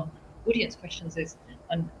to our audience questions is,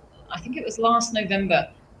 and I think it was last November,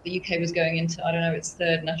 the UK was going into, I don't know, its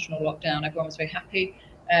third national lockdown. Everyone was very happy.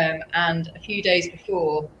 And a few days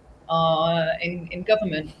before, in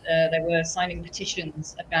government, they were signing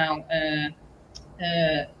petitions about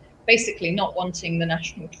basically not wanting the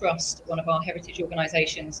National Trust, one of our heritage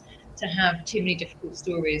organisations, to have too many difficult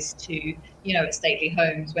stories to, at stately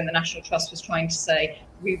homes, when the National Trust was trying to say,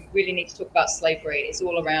 we really need to talk about slavery. It's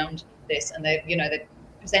all around this, and they're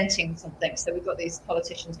presenting something. So we've got these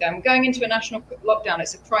politicians going, we're going into a national lockdown.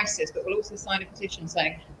 It's a crisis, but we'll also sign a petition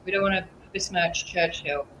saying we don't want to besmirch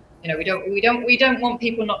Churchill. We don't want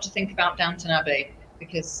people not to think about Downton Abbey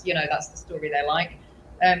because that's the story they like.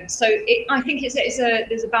 So I think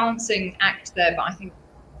there's a balancing act there, but I think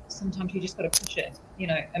sometimes you just got to push it,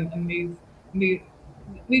 and move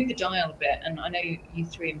the dial a bit. And I know you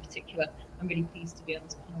three in particular, I'm really pleased to be on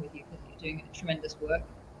this panel with you because you're doing tremendous work.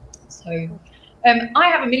 So I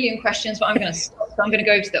have a million questions, but I'm going to stop. So I'm going to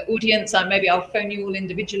go to the audience, and maybe I'll phone you all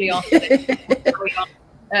individually after this,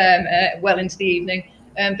 well into the evening.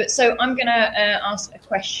 But so I'm going to ask a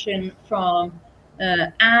question from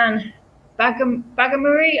Anne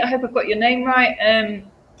Bagamuri. I hope I've got your name right.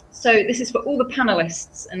 So this is for all the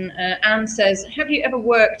panelists. And Anne says, have you ever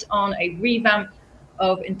worked on a revamp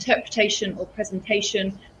of interpretation or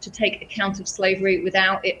presentation to take account of slavery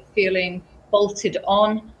without it feeling bolted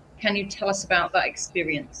on? Can you tell us about that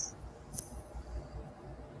experience?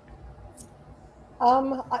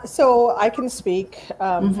 So I can speak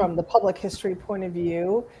from the public history point of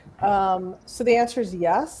view. So the answer is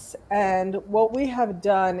yes. And what we have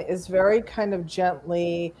done is very kind of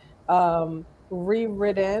gently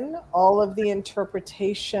rewritten all of the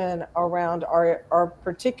interpretation around our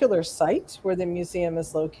particular site where the museum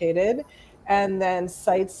is located, and then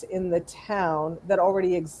sites in the town that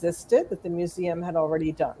already existed that the museum had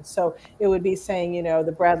already done. So it would be saying,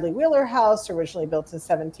 the Bradley Wheeler House, originally built in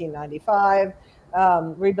 1795,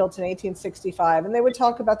 rebuilt in 1865, and they would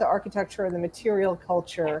talk about the architecture and the material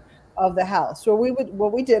culture of the house. So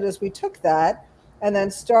what we did is we took that and then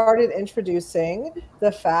started introducing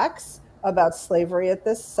the facts about slavery at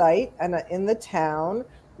this site and in the town,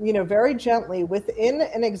 very gently within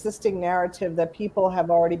an existing narrative that people have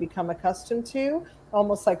already become accustomed to,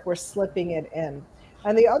 almost like we're slipping it in.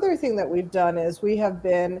 And the other thing that we've done is we have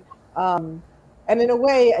been, and in a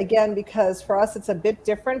way, again, because for us it's a bit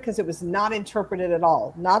different because it was not interpreted at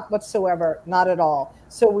all, not whatsoever, not at all.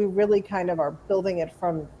 So we really kind of are building it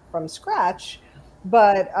from scratch.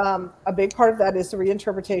 But a big part of that is the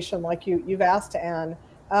reinterpretation, like you've asked, Anne,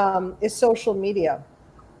 is social media.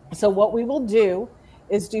 So what we will do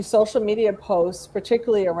is do social media posts,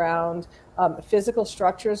 particularly around physical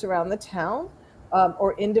structures around the town,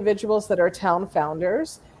 or individuals that are town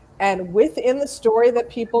founders. And within the story that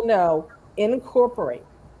people know, incorporate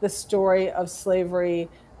the story of slavery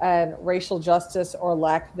and racial justice or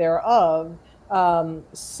lack thereof.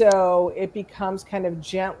 So it becomes kind of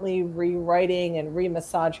gently rewriting and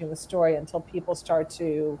remassaging the story until people start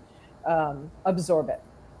to absorb it.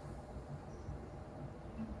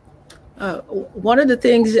 One of the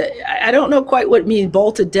things, I don't know quite what means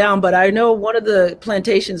bolted down, but I know one of the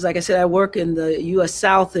plantations, like I said, I work in the U.S.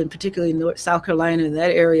 South and particularly North South Carolina, in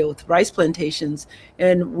that area with rice plantations.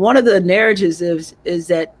 And one of the narratives is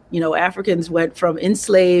that, Africans went from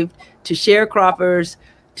enslaved to sharecroppers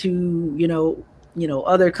to,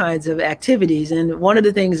 other kinds of activities. And one of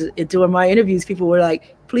the things during my interviews, people were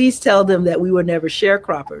like, please tell them that we were never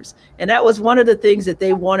sharecroppers. And that was one of the things that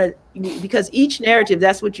they wanted, because each narrative,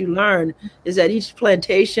 that's what you learn, is that each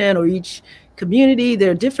plantation or each community,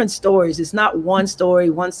 there are different stories. It's not one story,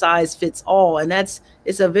 one size fits all. And it's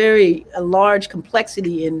a large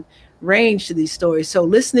complexity in range to these stories. So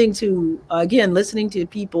listening to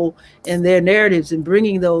people and their narratives and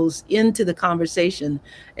bringing those into the conversation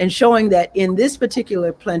and showing that in this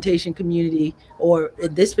particular plantation community or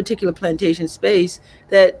in this particular plantation space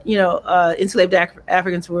that, enslaved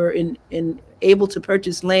Africans were able to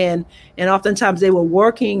purchase land, and oftentimes they were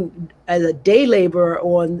working as a day laborer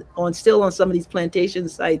on some of these plantation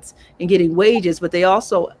sites and getting wages, but they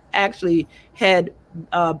also actually had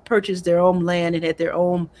purchased their own land and had their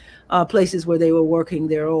own places where they were working,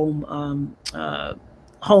 their own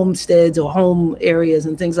homesteads or home areas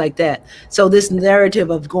and things like that. So this narrative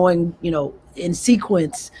of going, in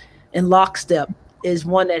sequence, in lockstep, is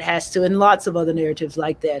one that has to, and lots of other narratives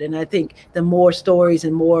like that. And I think the more stories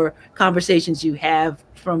and more conversations you have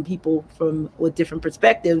from people with different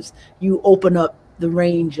perspectives, you open up the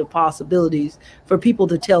range of possibilities for people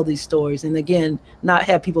to tell these stories. And again, not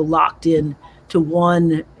have people locked in to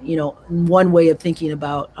one way of thinking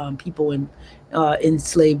about people in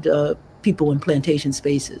enslaved people in plantation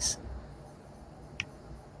spaces.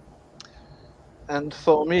 And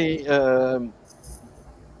for me,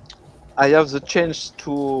 I have the chance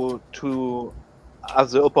to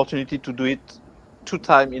have the opportunity to do it 2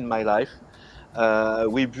 times in my life.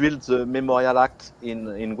 We built the Memorial Act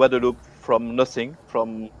in Guadeloupe from nothing,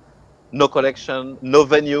 from no collection, no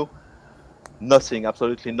venue, nothing,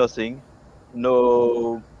 absolutely nothing,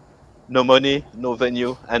 no money, no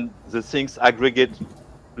venue, and the things aggregate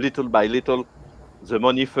little by little. The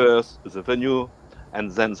money first, the venue,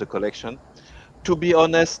 and then the collection. To be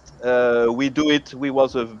honest, we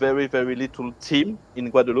was a very, very little team in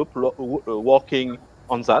Guadeloupe working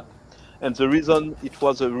on that. And the reason it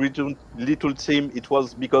was a little team, it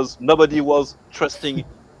was because nobody was trusting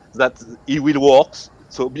that it will work.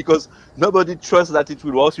 So because nobody trusts that it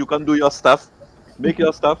will work, you can do your stuff, make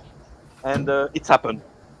your stuff. And it's happened.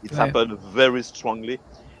 It's happened very strongly.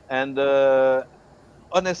 And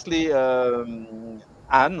honestly,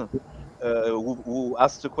 Anne, who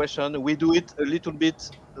asked the question, we do it a little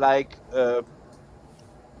bit like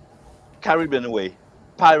Caribbean way,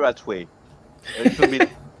 pirate way, a little bit.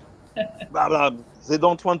 Blah, blah. They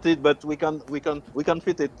don't want it, but we can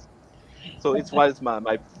fit it. So it was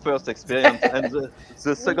my first experience, and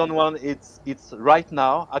the second one, it's right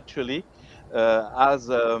now actually, as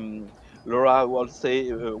Laura was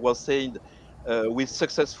saying. We're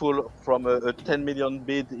successful from a 10 million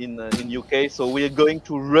bid in UK. So we are going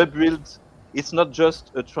to rebuild. It's not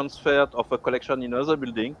just a transfer of a collection in another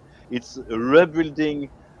building. It's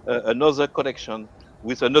rebuilding another collection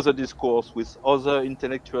with another discourse, with other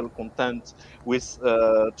intellectual content, with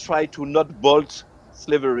try to not bolt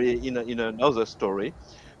slavery in another story.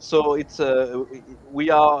 So it's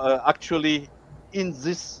we are actually in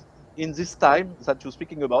this time that you're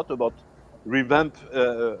speaking about revamp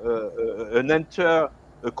a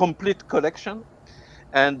complete collection,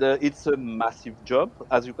 and it's a massive job,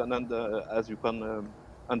 as you can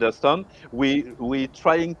understand. We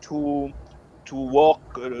trying to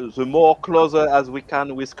work the more closer as we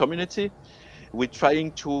can with community. We're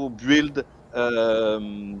trying to build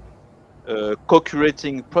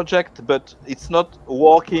co-curating project, but it's not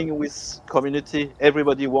working with community.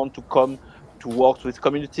 Everybody want to come to work with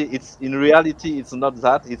community. It's in reality, it's not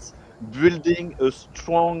that. It's building a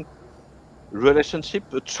strong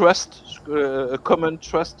relationship, a trust, a common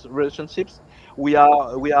trust relationships. We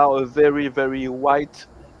are a very, very white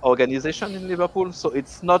organization in Liverpool, so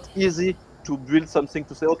it's not easy to build something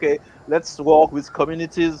to say, okay, let's work with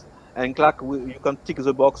communities. And Clark, you can tick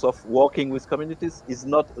the box of working with communities. Is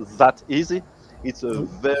not that easy. It's a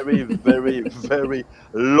very, very, very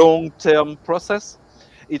long-term process.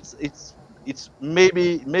 It's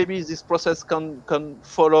maybe this process can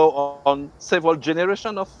follow on several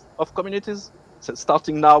generations of communities, so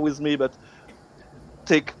starting now with me, but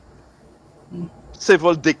take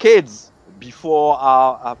several decades before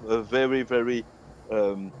I have a very, very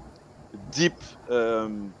deep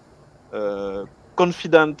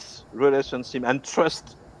confident relationship and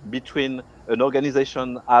trust between an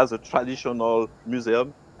organization as a traditional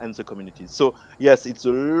museum and the community. So yes, it's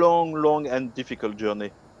a long, long and difficult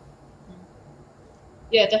journey.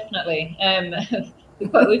 Yeah, definitely.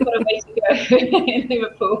 We've got a way to go in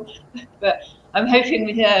Liverpool, but I'm hoping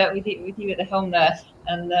with you at the helm there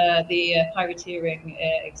and the pirateering,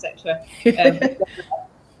 etc.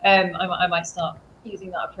 I might start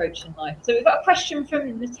using that approach in life. So we've got a question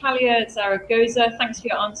from Natalia Zaragoza. Thanks for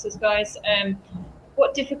your answers, guys.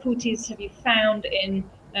 What difficulties have you found in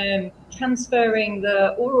transferring the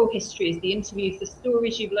oral histories, the interviews, the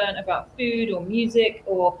stories you've learned about food or music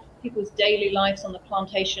or people's daily lives on the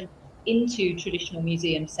plantation into traditional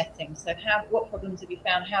museum settings? So what problems have you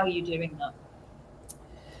found? How are you doing that?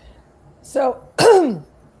 So,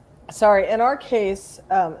 sorry, in our case,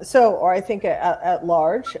 or I think at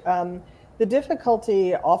large, the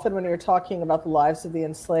difficulty often when you're talking about the lives of the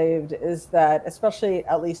enslaved is that, especially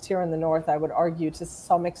at least here in the North, I would argue to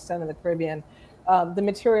some extent in the Caribbean, the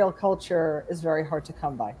material culture is very hard to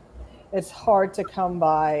come by. It's hard to come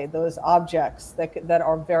by those objects that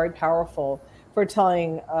are very powerful for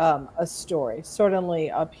telling a story, certainly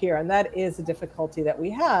up here. And that is a difficulty that we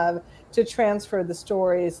have to transfer the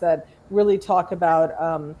stories that really talk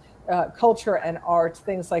about culture and art,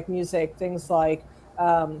 things like music, things like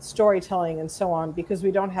storytelling and so on, because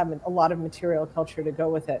we don't have a lot of material culture to go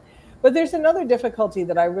with it. But there's another difficulty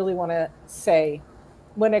that I really want to say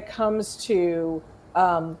when it comes to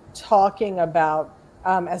talking about,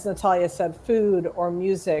 as Natalia said, food or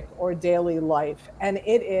music or daily life. And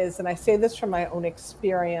it is, and I say this from my own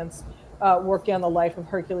experience working on the life of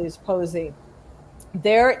Hercules Posey,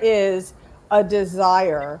 there is a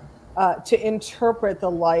desire to interpret the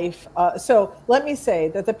life. So let me say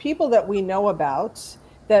that the people that we know about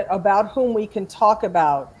whom we can talk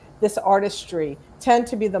about this artistry tend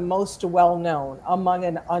to be the most well-known among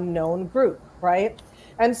an unknown group, right?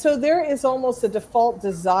 And so there is almost a default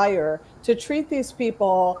desire to treat these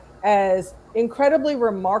people as incredibly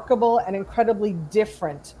remarkable and incredibly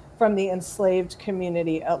different from the enslaved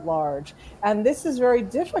community at large. And this is very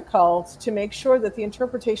difficult to make sure that the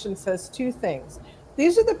interpretation says two things.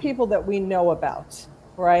 These are the people that we know about,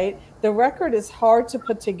 right? The record is hard to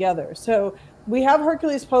put together. So we have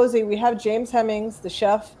Hercules Posey, we have James Hemings, the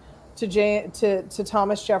chef to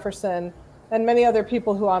Thomas Jefferson, and many other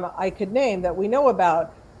people who I could name that we know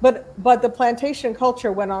about. But the plantation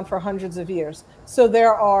culture went on for hundreds of years. So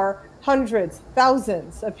there are hundreds,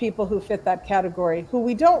 thousands of people who fit that category who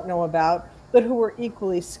we don't know about, but who were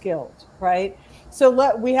equally skilled, right?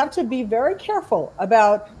 So we have to be very careful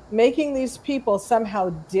about making these people somehow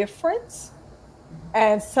different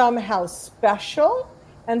and somehow special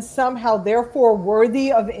and somehow therefore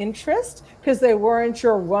worthy of interest because they weren't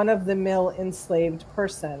your run-of-the-mill enslaved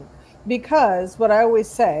person. Because what I always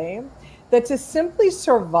say, that to simply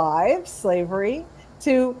survive slavery,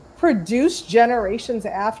 to produce generations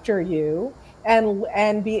after you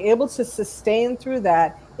and be able to sustain through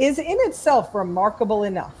that is in itself remarkable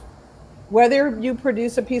enough. Whether you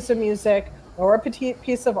produce a piece of music or a petite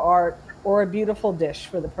piece of art or a beautiful dish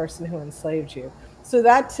for the person who enslaved you. So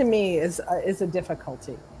that to me is a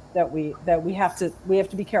difficulty that we have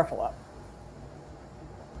to be careful of.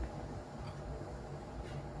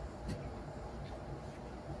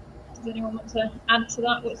 Does anyone want to add to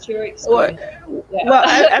that? What's your experience? Well,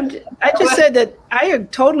 I just said that I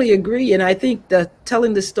totally agree, and I think that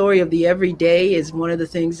telling the story of the everyday is one of the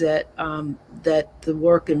things that that the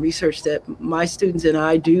work and research that my students and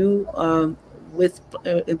I do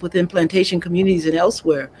within plantation communities and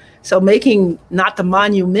elsewhere. So making not the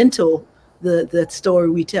monumental the story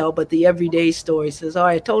we tell, but the everyday story. So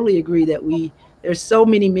I totally agree that there's so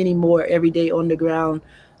many more everyday on the ground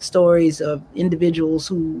stories of individuals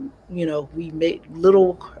who we made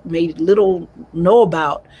little know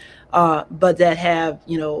about, but that have,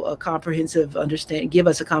 a comprehensive understanding, give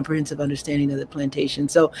us a comprehensive understanding of the plantation.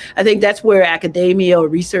 So I think that's where academia or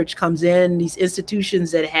research comes in. These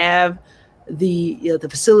institutions that have the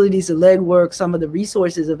facilities, the legwork, some of the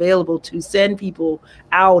resources available to send people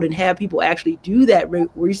out and have people actually do that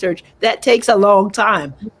research, that takes a long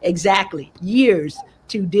time, exactly, years,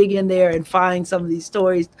 to dig in there and find some of these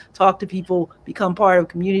stories, talk to people, become part of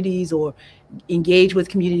communities, or engage with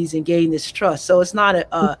communities and gain this trust. So it's not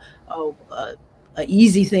a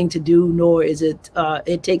easy thing to do, nor is it,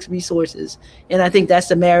 it takes resources. And I think that's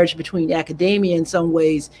the marriage between academia in some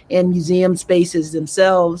ways and museum spaces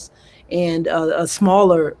themselves, and a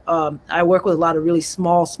smaller, I work with a lot of really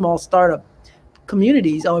small startup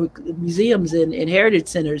communities or museums and heritage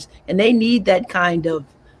centers, and they need that kind of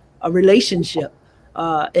a relationship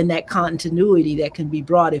and that continuity that can be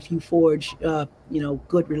brought if you forge,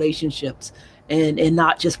 good relationships and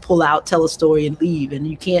not just pull out, tell a story and leave. And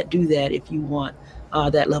you can't do that if you want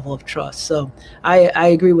that level of trust. So I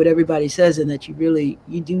agree with everybody says, and that you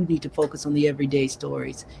do need to focus on the everyday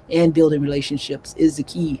stories, and building relationships is the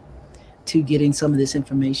key to getting some of this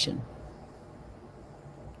information.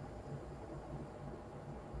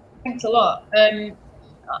 Thanks a lot.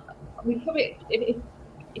 We probably,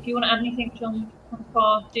 if you want to add anything,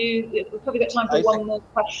 Jean-Francois, we've probably got time for one more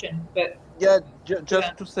question. But yeah,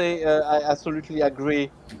 just to say, I absolutely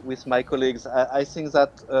agree with my colleagues. I think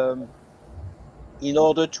that in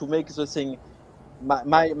order to make the thing,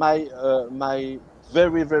 my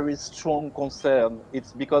very, very strong concern,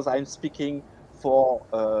 it's because I'm speaking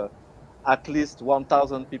for at least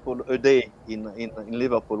 1,000 people a day in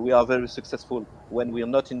Liverpool. We are very successful when we are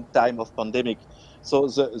not in time of pandemic. So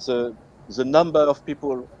the number of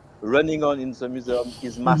people running on in the museum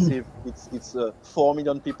is massive. It's 4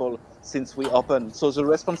 million people since we opened. So the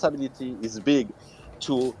responsibility is big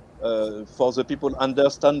to for the people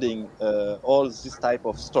understanding all this type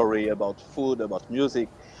of story about food, about music.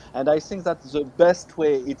 And I think that the best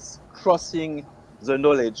way it's crossing the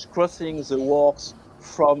knowledge, crossing the works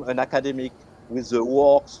from an academic with the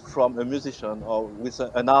works from a musician or with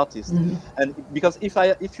an artist. And because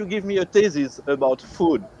if you give me a thesis about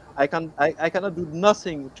food, I cannot do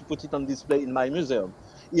nothing to put it on display in my museum.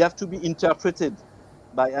 You have to be interpreted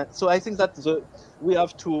by. So I think that we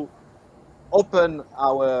have to open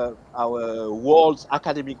our worlds,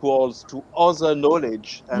 academic worlds, to other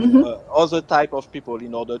knowledge and other type of people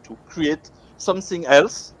in order to create something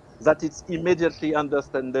else that is immediately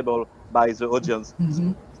understandable by the audience.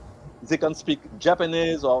 They can speak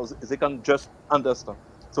Japanese or they can just understand.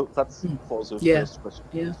 So that's for the first question.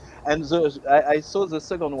 Yeah. And I saw the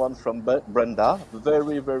second one from Brenda,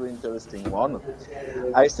 very, very interesting one.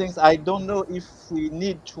 I think, I don't know if we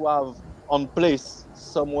need to have on place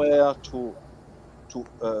somewhere to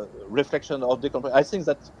reflection of decompression. I think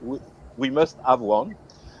that we must have one.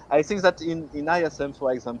 I think that in ISM,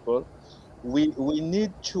 for example, we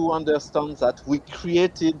need to understand that we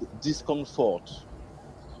created discomfort.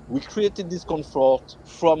 We created discomfort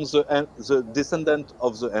from the descendant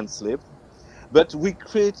of the enslaved, but we're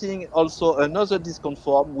creating also another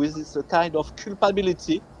discomfort with this kind of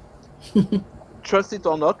culpability. Trust it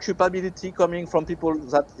or not, culpability coming from people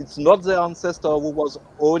that it's not their ancestor who was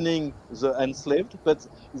owning the enslaved, but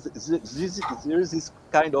there is this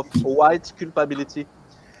kind of white culpability.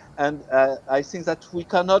 And I think that we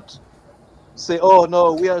cannot say, oh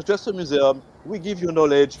no, we are just a museum, we give you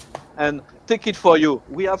knowledge and take it for you.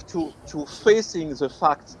 We have to facing the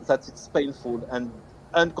fact that it's painful and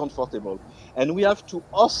uncomfortable, and we have to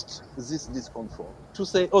host this discomfort, to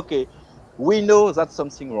say, okay, we know that's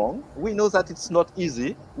something wrong, we know that it's not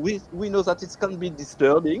easy, we know that it can be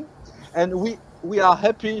disturbing, and we are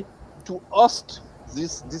happy to host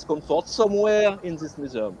this discomfort somewhere in this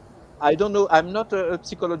museum. I don't know, I'm not a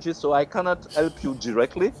psychologist, so I cannot help you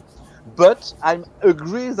directly, but I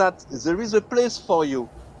agree that there is a place for you.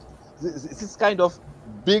 This kind of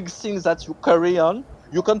big things that you carry on,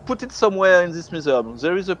 you can put it somewhere in this museum.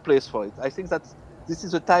 There is a place for it. I think that this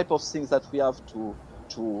is the type of things that we have to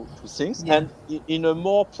think. Yeah. And in a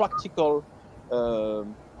more practical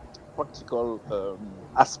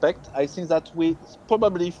aspect, I think that we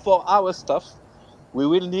probably, for our staff, we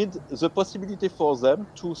will need the possibility for them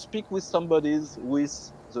to speak with somebody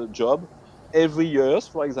with the job every year,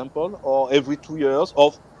 for example, or every 2 years,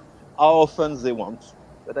 of how often they want.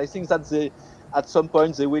 But I think that at some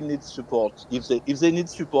point they will need support. If they need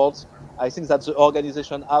support, I think that the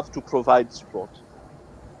organization have to provide support.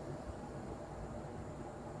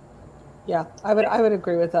 Yeah, I would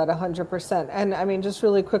agree with that 100%. And I mean, just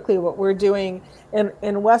really quickly, what we're doing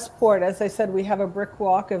in Westport, as I said, we have a brick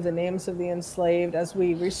walk of the names of the enslaved. As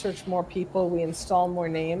we research more people, we install more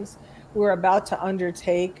names. We're about to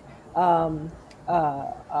undertake a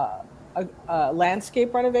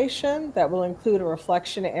landscape renovation that will include a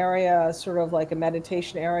reflection area, sort of like a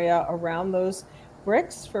meditation area around those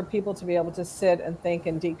bricks for people to be able to sit and think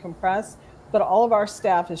and decompress. But all of our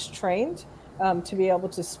staff is trained to be able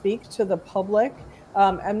to speak to the public,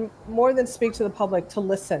 and more than speak to the public, to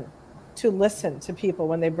listen to people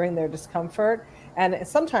when they bring their discomfort, and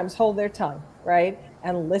sometimes hold their tongue, right?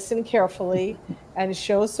 And listen carefully and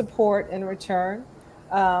show support in return.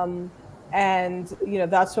 And you know,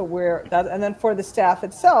 that's what and then for the staff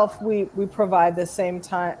itself, we provide the same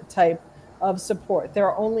type of support. There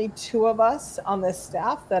are only 2 of us on this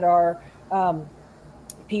staff that are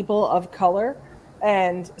people of color,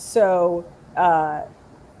 and so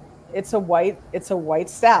it's a white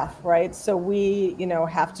staff, right? So we, you know,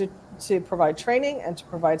 have to provide training and to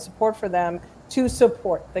provide support for them to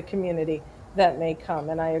support the community that may come.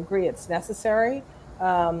 And I agree, it's necessary.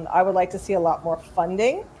 I would like to see a lot more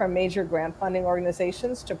funding from major grant funding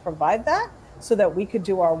organizations to provide that, so that we could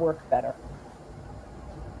do our work better.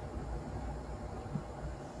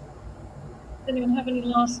 Does anyone have any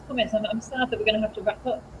last comments? I'm sad that we're going to have to wrap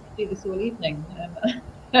up, do this all evening.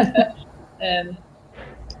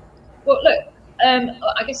 Well, look,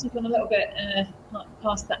 I guess we've gone a little bit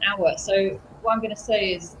past the hour. So what I'm going to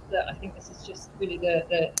say is that I think this is just really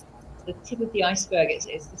the tip of the iceberg.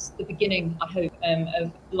 It's the beginning, I hope,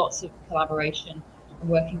 of lots of collaboration and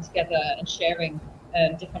working together and sharing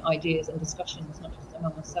different ideas and discussions, not just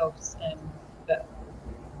among ourselves, but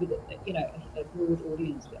with, you know, a broad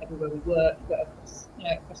audience everywhere we work, across, you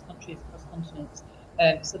know, across countries, across continents,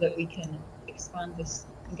 so that we can expand this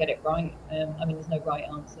and get it right. I mean, there's no right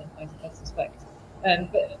answer, I suspect.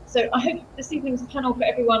 But so I hope this evening's panel, for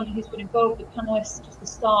everyone who's been involved, the panelists, just the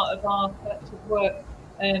start of our collective work.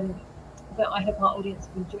 But I hope our audience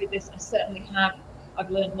have enjoyed this. I certainly have. I've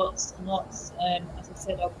learned lots and lots. As I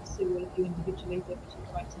said, I'll pursue all of you individually, but to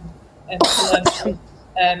learn.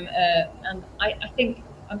 And I think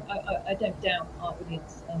I don't doubt our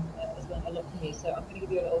audience has learned a lot from you. So I'm going to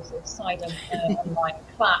give you a little sort of silent online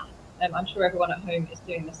clap. I'm sure everyone at home is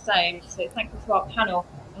doing the same. So thank you to our panel.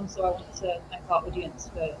 Also, I want to thank our audience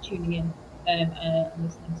for tuning in and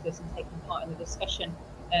listening to this and taking part in the discussion.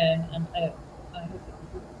 And I hope that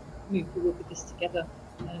we will move forward with this together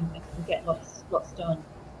and get lots done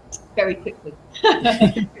very quickly. But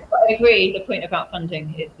I agree, the point about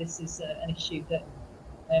funding, this is an issue that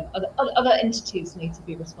other entities need to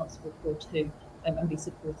be responsible for too, and be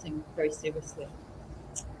supporting very seriously.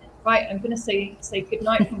 Right, I'm going to say good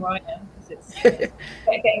night from right now, because it's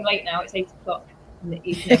getting late now. It's 8 o'clock in the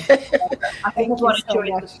evening. I think everyone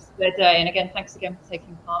enjoyed their day, and again, thanks again for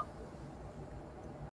taking part.